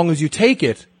for as long as you take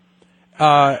it.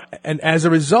 And as a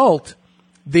result,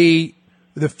 the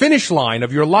finish line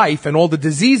of your life and all the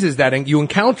diseases that you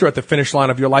encounter at the finish line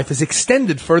of your life is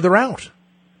extended further out.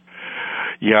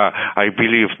 Yeah, I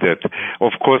believe that.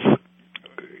 Of course,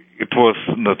 it was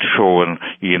not shown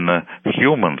in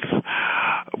humans,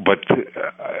 but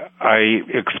I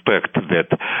expect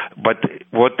that. But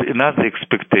what another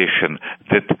expectation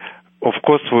that, of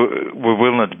course, we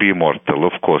will not be immortal,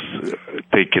 of course,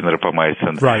 taking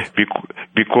rapamycin. Right.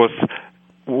 Because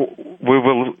we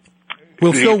will...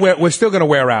 We're still going to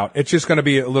wear out. It's just going to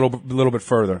be a little bit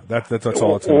further. That's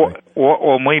all it's going to be.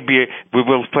 Or maybe we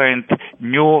will find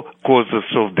new causes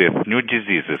of death, new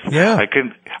diseases. Yeah.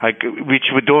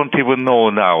 Which we don't even know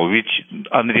now, which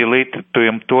unrelated to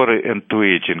mTOR and to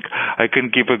aging. I can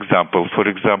give example. For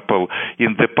example,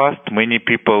 in the past, many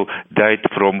people died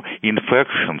from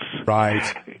infections.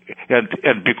 Right. And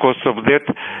because of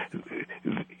that,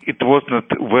 it was not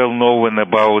well known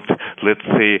about, let's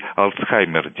say,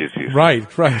 Alzheimer's disease. Right.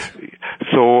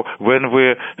 So when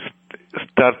we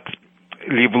start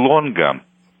live longer,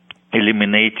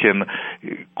 eliminating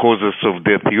causes of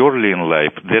death early in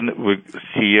life, then we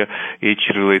see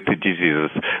age-related diseases.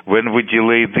 When we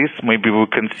delay this, maybe we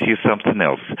can see something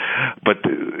else. But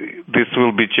this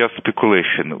will be just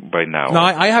speculation by now. No,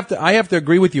 I have to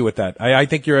agree with you with that. I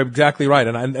think you're exactly right.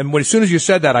 And as soon as you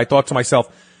said that, I thought to myself,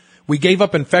 we gave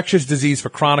up infectious disease for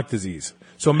chronic disease.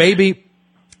 So maybe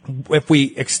if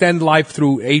we extend life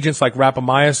through agents like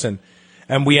rapamycin,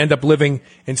 and we end up living,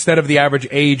 instead of the average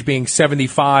age being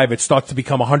 75, it starts to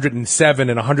become 107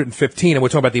 and 115, and we're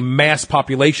talking about the mass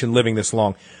population living this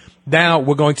long. Now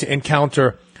we're going to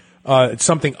encounter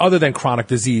something other than chronic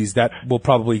disease that will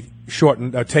probably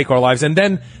take our lives, and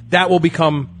then that will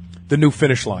become the new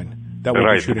finish line that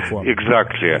we'll be shooting for.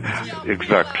 Exactly.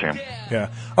 Yeah.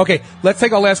 Okay, let's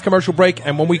take our last commercial break,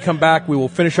 and when we come back, we will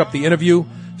finish up the interview.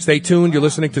 Stay tuned. You're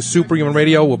listening to Superhuman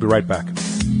Radio. We'll be right back.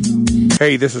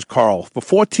 Hey, this is Carl. For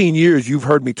 14 years, you've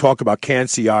heard me talk about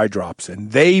Can-C eye drops,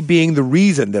 and they being the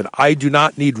reason that I do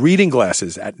not need reading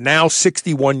glasses at now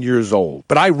 61 years old.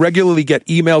 But I regularly get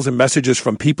emails and messages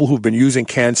from people who've been using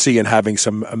Can-C and having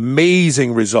some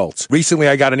amazing results. Recently,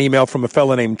 I got an email from a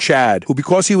fella named Chad, who,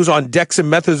 because he was on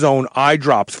dexamethasone eye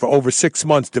drops for over 6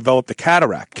 months, developed a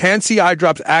cataract. Can-C eye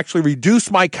drops actually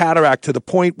reduced my cataract to the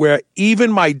point where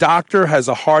even my doctor has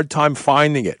a hard time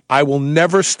finding it. I will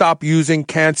never stop using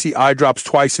Can-C eye drops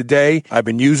twice a day. I've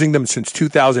been using them since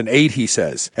 2008, he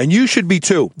says. And you should be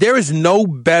too. There is no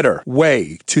better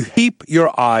way to keep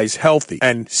your eyes healthy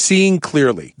and seeing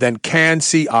clearly than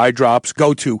Can-C eye drops.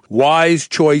 Go to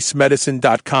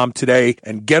wisechoicemedicine.com today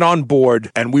and get on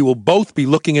board, and we will both be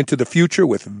looking into the future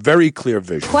with very clear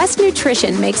vision. Quest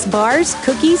Nutrition makes bars,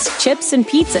 cookies, chips, and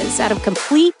pizzas out of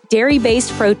complete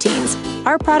dairy-based proteins.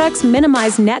 Our products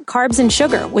minimize net carbs and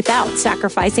sugar without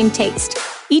sacrificing taste.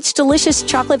 Each delicious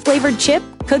chocolate-flavored chip,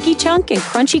 cookie chunk, and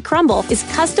crunchy crumble is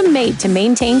custom-made to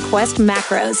maintain Quest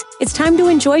macros. It's time to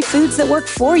enjoy foods that work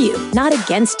for you, not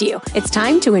against you. It's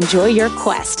time to enjoy your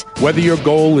Quest. Whether your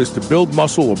goal is to build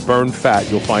muscle or burn fat,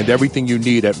 you'll find everything you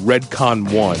need at Redcon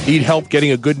One. Need help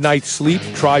getting a good night's sleep?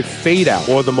 Try Fade Out,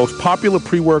 or the most popular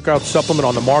pre-workout supplement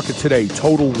on the market today,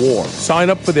 Total War. Sign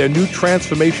up for their new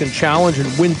Transformation Challenge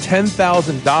and win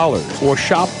 $10,000. Or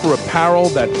shop for apparel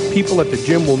that people at the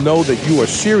gym will know that you are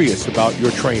serious about your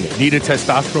training. Need a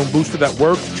testosterone booster that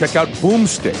works? Check out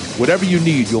Boomstick. Whatever you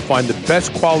need, you'll find the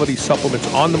best quality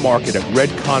supplements on the market at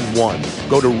Redcon One.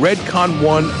 Go to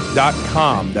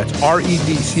redcon1.com. That's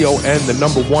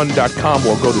REDCON1.com,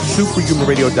 or go to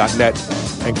superhumanradio.net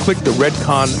and click the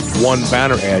Redcon One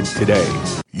banner ad today.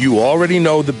 You already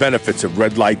know the benefits of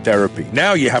red light therapy.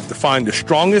 Now you have to find the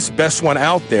strongest, best one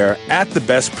out there at the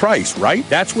best price, right?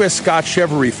 That's where Scott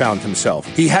Chevery found himself.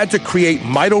 He had to create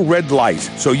Mito Red Light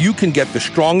so you can get the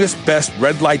strongest, best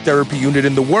red light therapy unit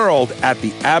in the world at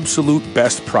the absolute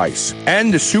best price.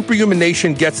 And the Superhuman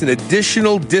Nation gets an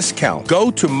additional discount.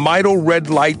 Go to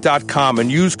MitoRedLight.com and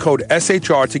use code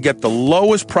SHR to get the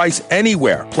lowest price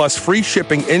anywhere, plus free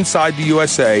shipping inside the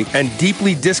USA and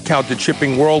deeply discounted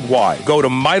shipping worldwide. Go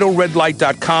to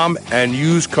mitoredlight.com and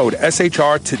use code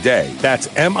SHR today. That's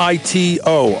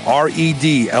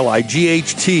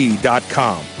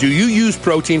mitoredlight.com. Do you use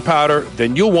protein powder?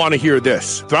 Then you'll want to hear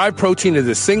this. Thrive Protein is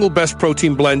the single best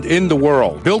protein blend in the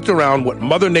world, built around what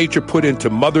Mother Nature put into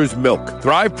mother's milk.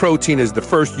 Thrive Protein is the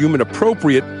first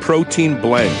human-appropriate protein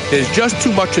blend. There's just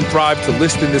too much in Thrive to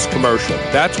list in this commercial.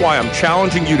 That's why I'm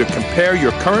challenging you to compare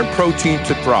your current protein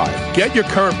to Thrive. Get your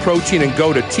current protein and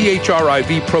go to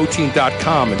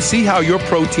thrivprotein.com and see how your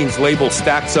protein's label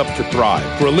stacks up to Thrive.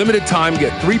 For a limited time,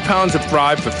 get 3 pounds of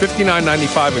Thrive for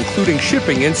 $59.95, including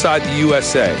shipping inside the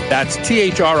USA. That's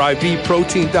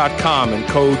thrivprotein.com and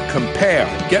code COMPARE.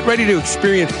 Get ready to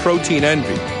experience protein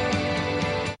envy.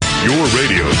 Your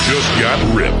radio just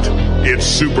got ripped. It's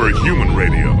Superhuman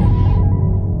Radio.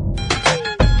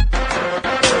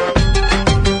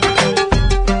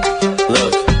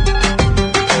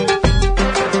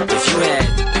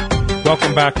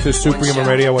 Welcome back to Superhuman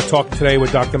Radio. We're talking today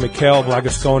with Dr. Mikhail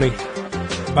Blagosklonny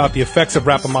about the effects of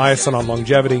rapamycin on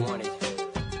longevity.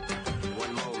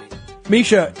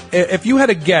 Misha, if you had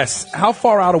a guess, how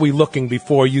far out are we looking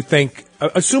before you think,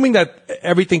 assuming that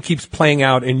everything keeps playing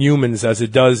out in humans as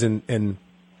it does in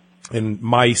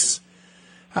mice,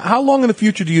 how long in the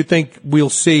future do you think we'll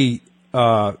see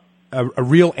a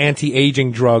real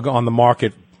anti-aging drug on the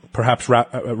market, perhaps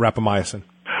rapamycin?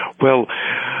 Well,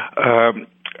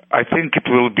 I think it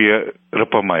will be a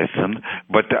rapamycin,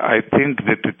 but I think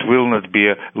that it will not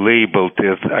be labeled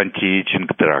as anti-aging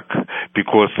drug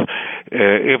because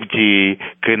FDA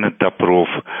cannot approve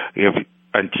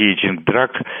anti-aging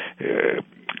drug,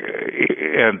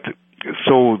 and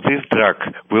so this drug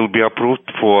will be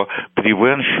approved for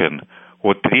prevention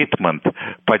or treatment,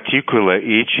 particular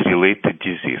age-related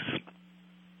disease.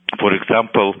 For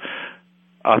example,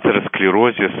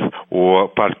 atherosclerosis or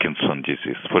Parkinson's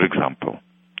disease, for example,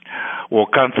 or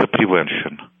cancer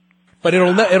prevention. But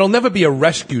it'll never be a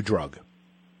rescue drug.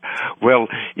 Well,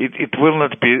 it will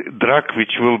not be a drug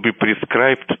which will be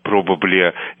prescribed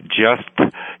probably just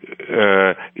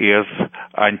as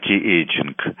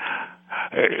anti-aging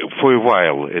for a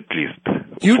while at least.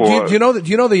 Do you know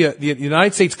the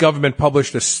United States government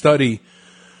published a study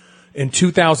in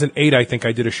 2008? I think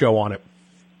I did a show on it,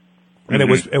 and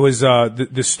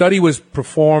the study was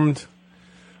performed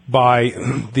by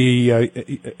the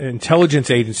intelligence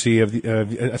agency of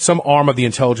some arm of the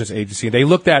intelligence agency. They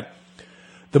looked at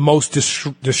the most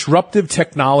disruptive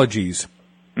technologies,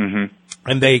 and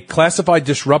they classified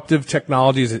disruptive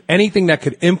technologies as anything that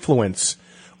could influence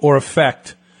or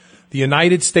affect the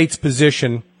United States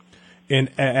position in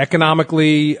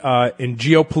economically, in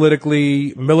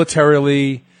geopolitically,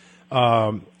 militarily,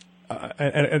 and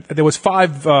there was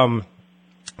 5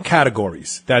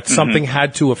 categories that something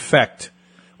had to affect.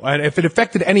 And if it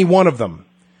affected any one of them,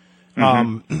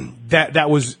 that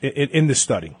was in the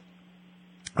study.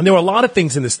 And there were a lot of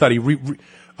things in the study.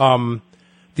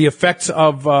 The effects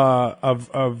of what's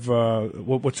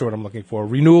the word I'm looking for?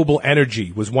 Renewable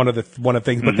energy was one of the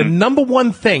things. But the number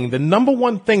one thing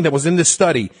that was in this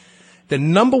study, the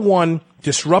number one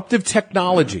disruptive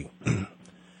technology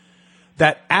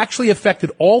that actually affected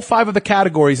all 5 of the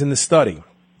categories in the study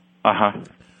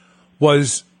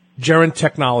was germ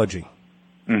technology.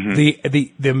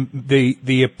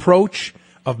 The approach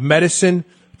of medicine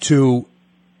to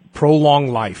prolong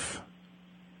life.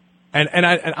 And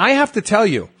I have to tell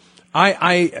you,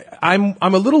 I'm a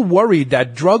little worried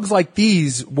that drugs like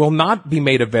these will not be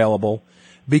made available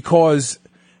because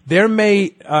there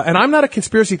may, and I'm not a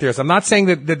conspiracy theorist. I'm not saying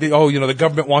that the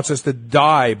government wants us to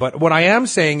die, but what I am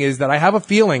saying is that I have a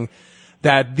feeling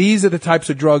that these are the types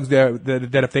of drugs that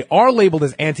if they are labeled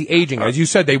as anti-aging, as you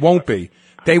said, they won't be.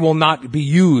 They will not be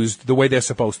used the way they're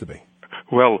supposed to be.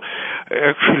 Well,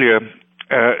 actually,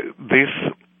 I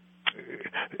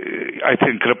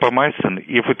think rapamycin,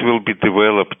 if it will be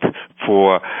developed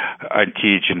for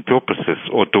anti-aging purposes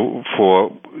or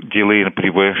for delay in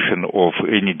prevention of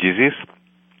any disease,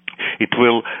 it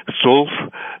will solve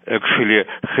actually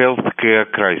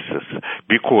healthcare crisis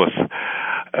because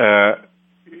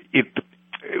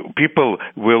people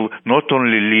will not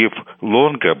only live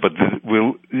longer, but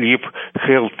will live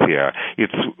healthier.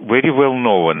 It's very well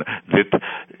known that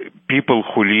people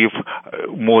who live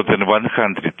more than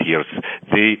 100 years,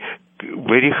 they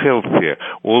very healthy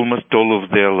almost all of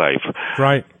their life.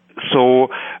 Right. So,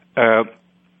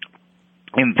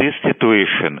 in this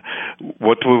situation,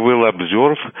 what we will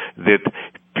observe that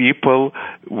people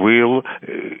will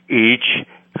age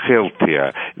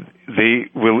healthier. They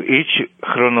will age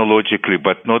chronologically,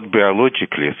 but not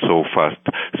biologically so fast.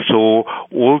 So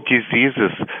all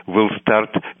diseases will start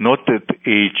not at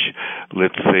age,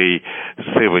 let's say,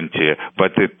 70,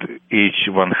 but at age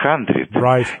 100.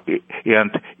 Right.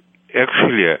 And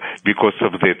actually, because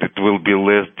of that, it will be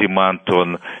less demand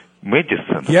on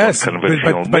medicine. Yes, on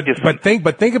conventional medicine.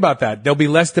 but think about that. There'll be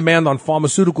less demand on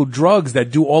pharmaceutical drugs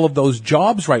that do all of those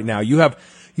jobs right now. You have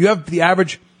the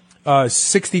average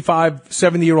 65,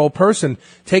 70-year-old person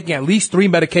taking at least 3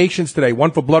 medications today, one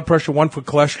for blood pressure, one for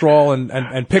cholesterol,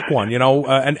 and pick one,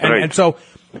 Right. and so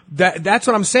that's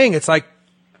what I'm saying. It's like,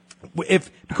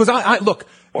 because I look,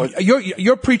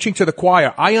 you're preaching to the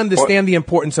choir. I understand the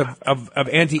importance of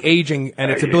anti-aging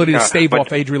and its ability to stave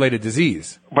off age-related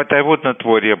disease. But I would not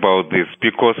worry about this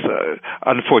because,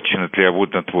 unfortunately, I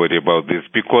would not worry about this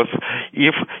because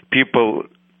if people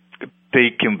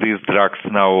taking these drugs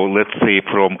now, let's say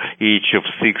from age of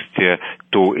 60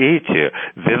 to 80,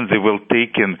 then they will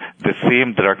take in the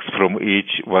same drugs from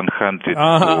age 100.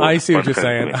 I see what you're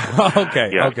saying.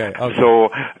 Okay. So,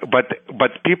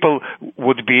 but people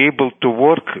would be able to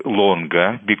work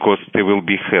longer because they will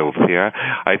be healthier.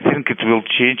 I think it will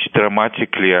change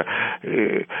dramatically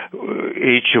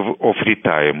age of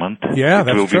retirement. Yeah,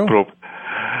 that's true.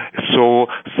 So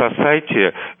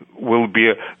society will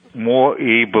be more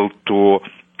able to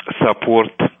support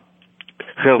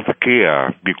health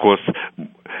care because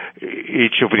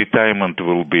age of retirement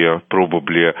will be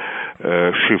probably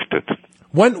shifted.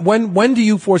 When do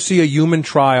you foresee a human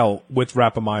trial with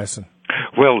rapamycin?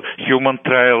 Well, human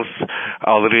trials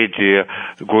already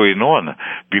going on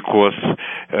because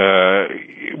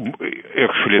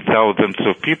actually thousands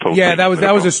of people. Yeah,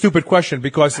 that was a stupid question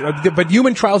because but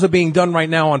human trials are being done right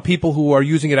now on people who are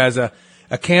using it as a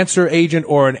cancer agent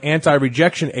or an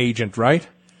anti-rejection agent, right?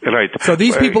 Right. So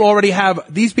these people already have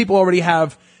they're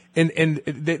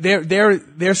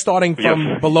starting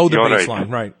from below the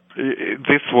baseline, right?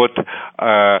 This what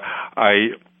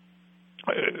I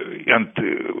and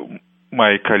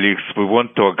my colleagues we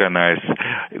want to organize.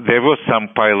 There were some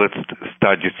pilot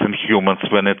studies in humans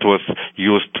when it was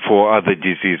used for other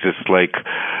diseases like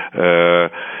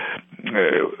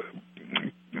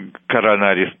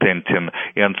coronary stenting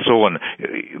and so on.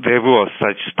 There were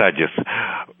such studies,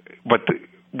 but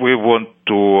we want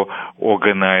to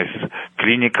organize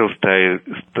clinical studies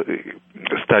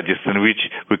in which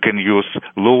we can use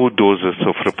low doses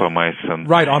of rapamycin.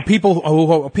 Right, on people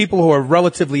who are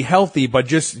relatively healthy but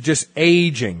just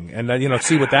aging, and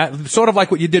see what that sort of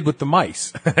like what you did with the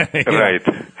mice. Right.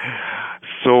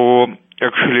 So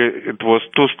actually, it was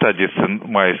 2 studies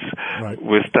in mice. Right.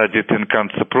 We studied in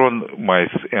cancer-prone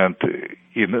mice and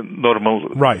in normal.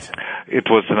 Right. It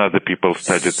was another people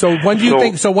studied. So when do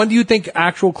you think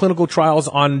actual clinical trials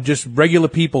on just regular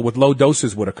people with low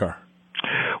doses would occur?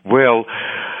 Well,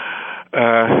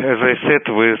 as I said,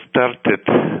 we started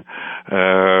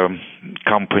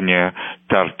company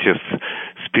Tartis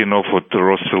spin-off at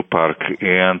Rossville Park,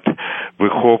 and we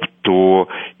hope to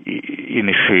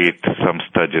initiate some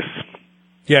studies.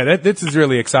 Yeah, this is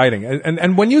really exciting.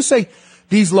 And when you say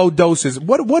these low doses,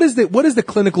 what is the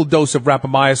clinical dose of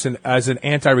rapamycin as an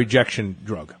anti-rejection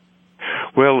drug?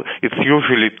 Well, it's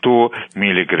usually 2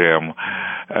 milligram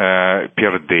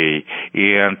per day,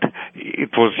 and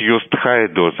it was used higher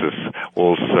doses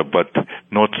also, but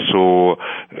not so.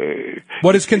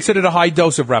 What is considered a high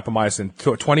dose of rapamycin?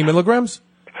 20 milligrams?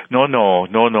 No.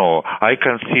 I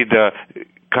consider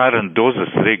current doses,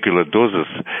 regular doses,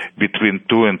 between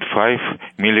 2 and 5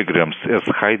 milligrams as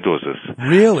high doses.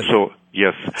 Really? So,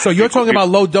 yes. So you're talking about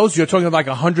low dose, you're talking like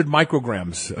 100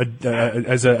 micrograms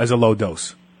as a low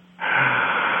dose.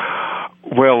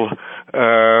 Well,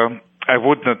 I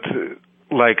would not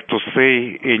like to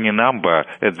say any number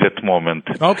at that moment.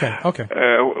 Okay.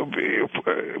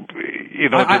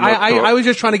 I was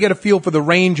just trying to get a feel for the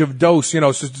range of dose.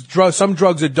 Some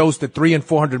drugs are dosed at 300 and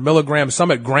 400 milligrams,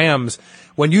 some at grams.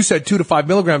 When you said 2 to 5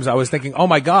 milligrams, I was thinking, oh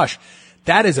my gosh,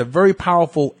 that is a very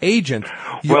powerful agent.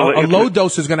 A low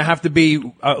dose is going to have to be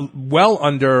well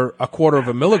under a quarter of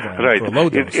a milligram for a low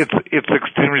dose. It's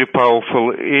extremely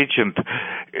powerful agent.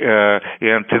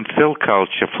 And in cell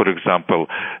culture, for example,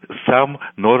 some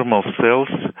normal cells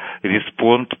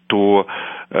respond to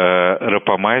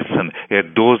rapamycin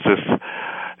at doses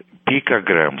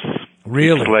picograms.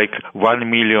 Really? It's like 1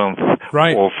 millionth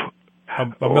of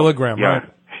a milligram, right?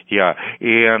 Yeah,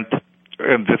 and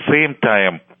at the same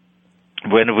time,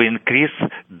 when we increase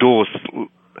dose,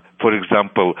 for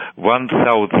example,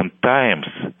 1,000 times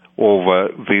over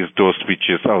this dose which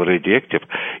is already active,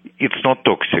 it's not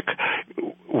toxic.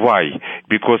 Why?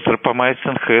 Because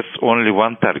rapamycin has only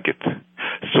one target.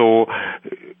 So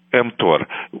mTOR,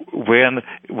 when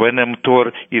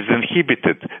mTOR is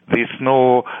inhibited, there's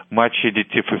no much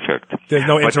additive effect. There's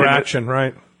no interaction,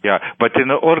 right? Yeah, but in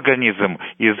the organism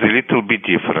is a little bit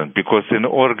different, because in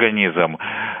organism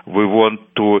we want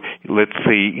to, let's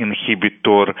say,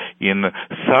 inhibitor in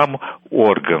some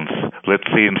organs, let's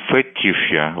say in fat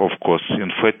tissue, of course,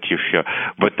 in fat tissue,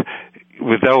 but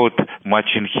without much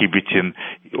inhibiting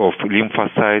of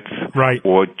lymphocytes, right,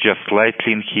 or just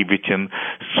slightly inhibiting.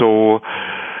 So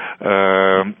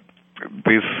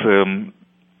this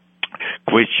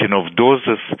question of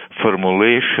doses,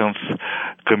 formulations,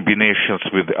 combinations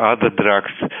with other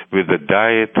drugs, with the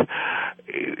diet,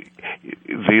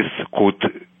 this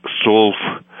could solve.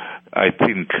 I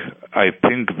think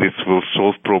this will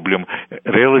solve problem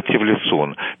relatively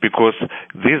soon, because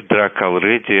this drug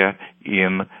already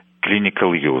in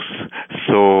clinical use.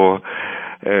 So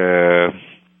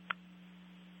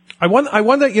I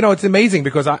wonder. You know, it's amazing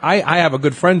because I have a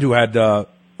good friend who had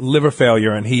liver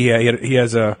failure, and he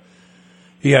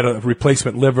had a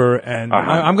replacement liver, and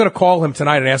I'm going to call him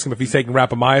tonight and ask him if he's taking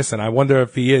rapamycin. I wonder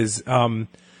if he is.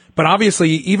 But obviously,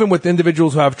 even with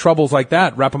individuals who have troubles like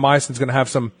that, rapamycin is going to have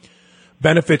some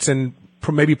benefits in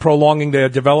maybe prolonging the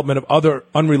development of other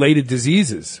unrelated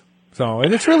diseases. So,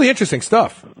 and it's really interesting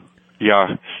stuff.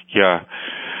 Yeah.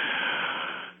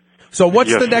 So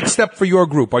what's the next step for your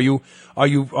group? Are you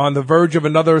on the verge of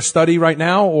another study right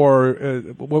now, or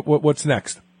what's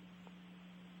next?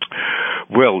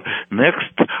 Well,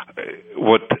 next,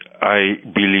 what I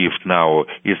believe now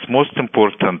is most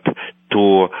important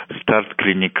to start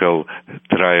clinical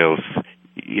trials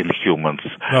in humans.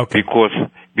 Okay.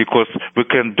 Because we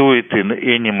can do it in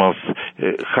animals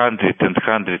hundreds and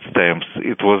hundreds times.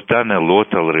 It was done a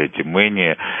lot already.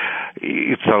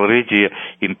 It's already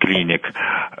in clinic.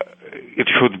 It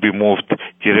should be moved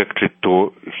directly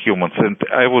to humans. And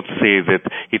I would say that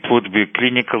it would be a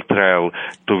clinical trial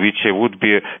to which I would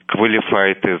be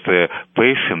qualified as a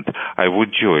patient. I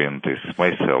would join this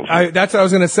myself. That's what I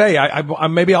was going to say.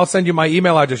 Maybe I'll send you my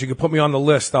email address. You can put me on the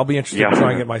list. I'll be interested in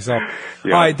trying it myself.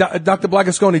 Yeah. All right, Dr.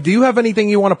 Blagosklonny, do you have anything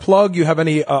you want to plug? You have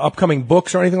any upcoming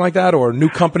books or anything like that, or new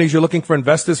companies you're looking for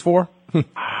investors for?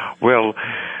 Well,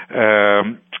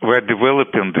 we're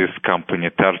developing this company,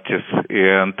 Tartis,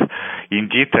 and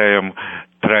indeed I am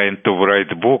trying to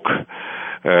write a book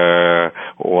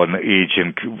on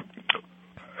aging,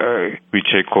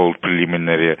 which I call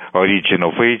Preliminary Origin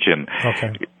of Aging,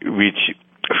 which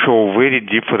show very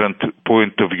different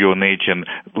point of view on aging,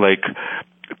 like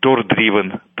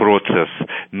TOR-driven process,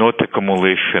 not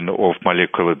accumulation of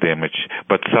molecular damage,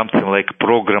 but something like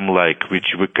program-like,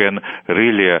 which we can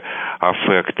really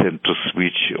affect and to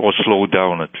switch or slow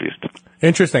down at least.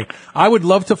 Interesting. I would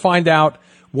love to find out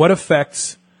what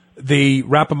effects the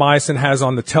rapamycin has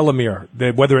on the telomere,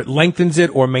 whether it lengthens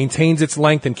it or maintains its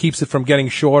length and keeps it from getting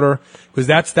shorter, because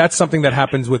that's something that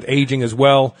happens with aging as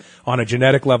well on a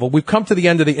genetic level. We've come to the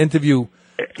end of the interview.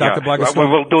 Dr. Blagosklonny. We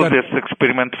will do this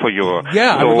experiment for you.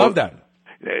 Yeah, I would love that.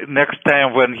 Next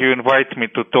time when you invite me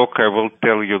to talk, I will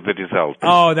tell you the results.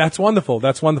 Oh, that's wonderful.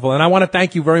 That's wonderful. And I want to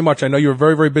thank you very much. I know you're a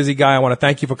very, very busy guy. I want to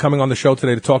thank you for coming on the show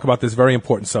today to talk about this very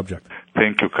important subject.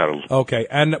 Thank you, Carl. Okay,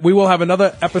 and we will have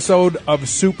another episode of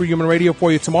Superhuman Radio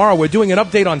for you tomorrow. We're doing an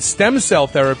update on stem cell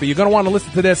therapy. You're going to want to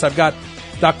listen to this. I've got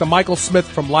Dr. Michael Smith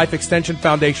from Life Extension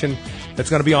Foundation that's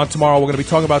going to be on tomorrow. We're going to be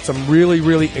talking about some really,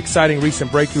 really exciting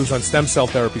recent breakthroughs on stem cell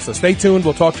therapy. So stay tuned.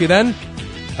 We'll talk to you then.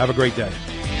 Have a great day.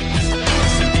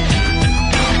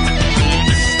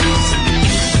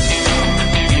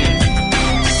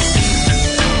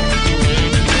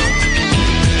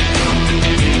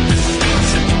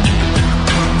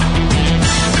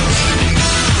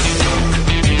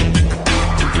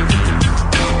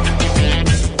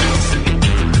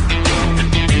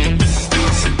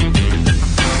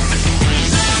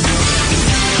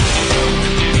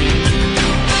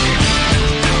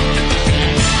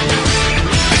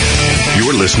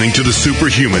 Listening to the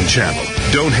Superhuman Channel.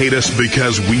 Don't hate us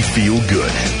because we feel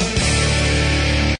good.